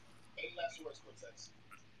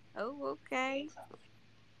 Oh, okay.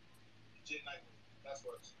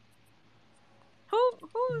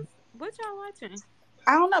 What y'all watching?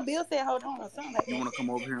 I don't know. Bill said, "Hold on" or something like that. You want to come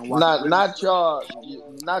over here and watch? Not y'all.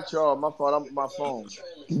 My fault. I'm my phone.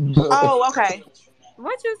 Oh, okay.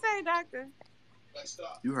 What you say, doctor?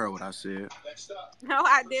 You heard what I said. No,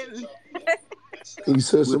 I didn't. He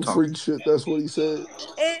said some freak shit. That's what he said. And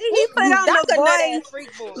he put on the voice.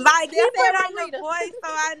 Freak boy. Like, he put on the voice, so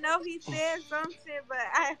I know he said some shit, but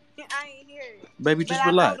I ain't hear it. Baby, just but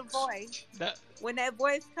relax. I know the voice. When that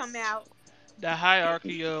voice come out. The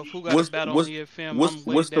hierarchy of who got a battle on EFM.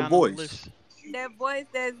 What's the voice? That voice,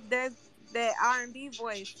 that's that R&B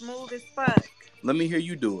voice, smooth as fuck. Let me hear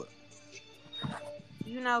you do it.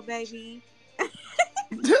 You know, baby.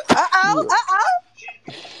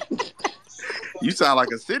 You sound like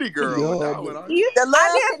a city girl. Okay.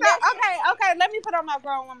 Let me put on my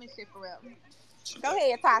grown woman shit for real. Go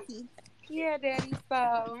ahead, Tati. Yeah, daddy.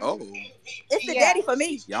 So. It's the daddy for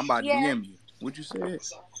me. Yeah, I'm about to DM you. What you said?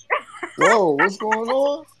 Whoa, what's going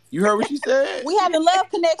on? You heard what she said? We having love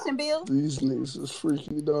connection, Bill. These niggas is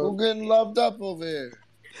freaky, dog. Who getting loved up over here?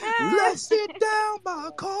 Let's sit down by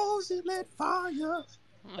a cozy lit fire.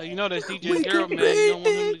 You know that's DJ Gerald, man. You don't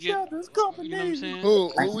want him to get. You know what I'm saying?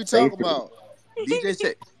 Who we talking about? DJ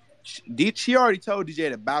said she already told DJ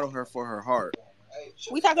to battle her for her heart.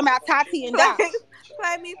 We talking about Tati and Doc.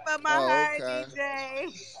 Play me for my heart,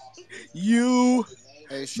 DJ. You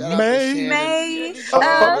DJ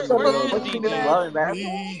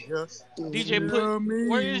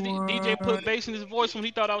put bass in his voice when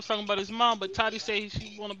he thought I was talking about his mom, but Tati said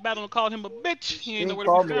she want to battle and called him a bitch. He ain't know where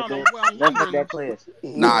to be found.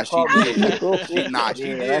 Nah, she did.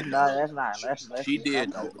 She did.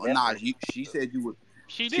 Nah, she said you would.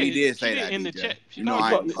 She did say that in the chat. You know,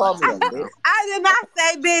 I did not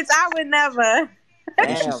say bitch. I would never.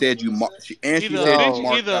 And she said you marked. She said you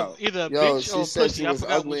marked out. Either bitch or said pussy. you was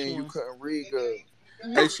ugly and you couldn't read good.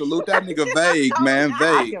 Hey, salute that nigga Vague, man.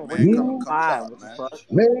 Vague, man. Come talk,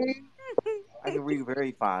 man. I can read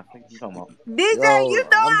very fine. What you talking about? DJ, you know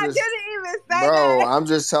I didn't even say that. Bro, I'm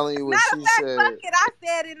just telling you what she said. Fuck it, I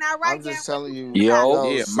said it. Now right I'm just telling you.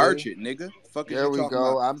 Yeah, merch it, nigga. Fuck it. There we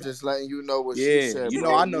go. I'm just letting you know what she said. You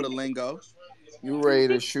know I know the lingo. You ready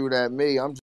to shoot at me? I'm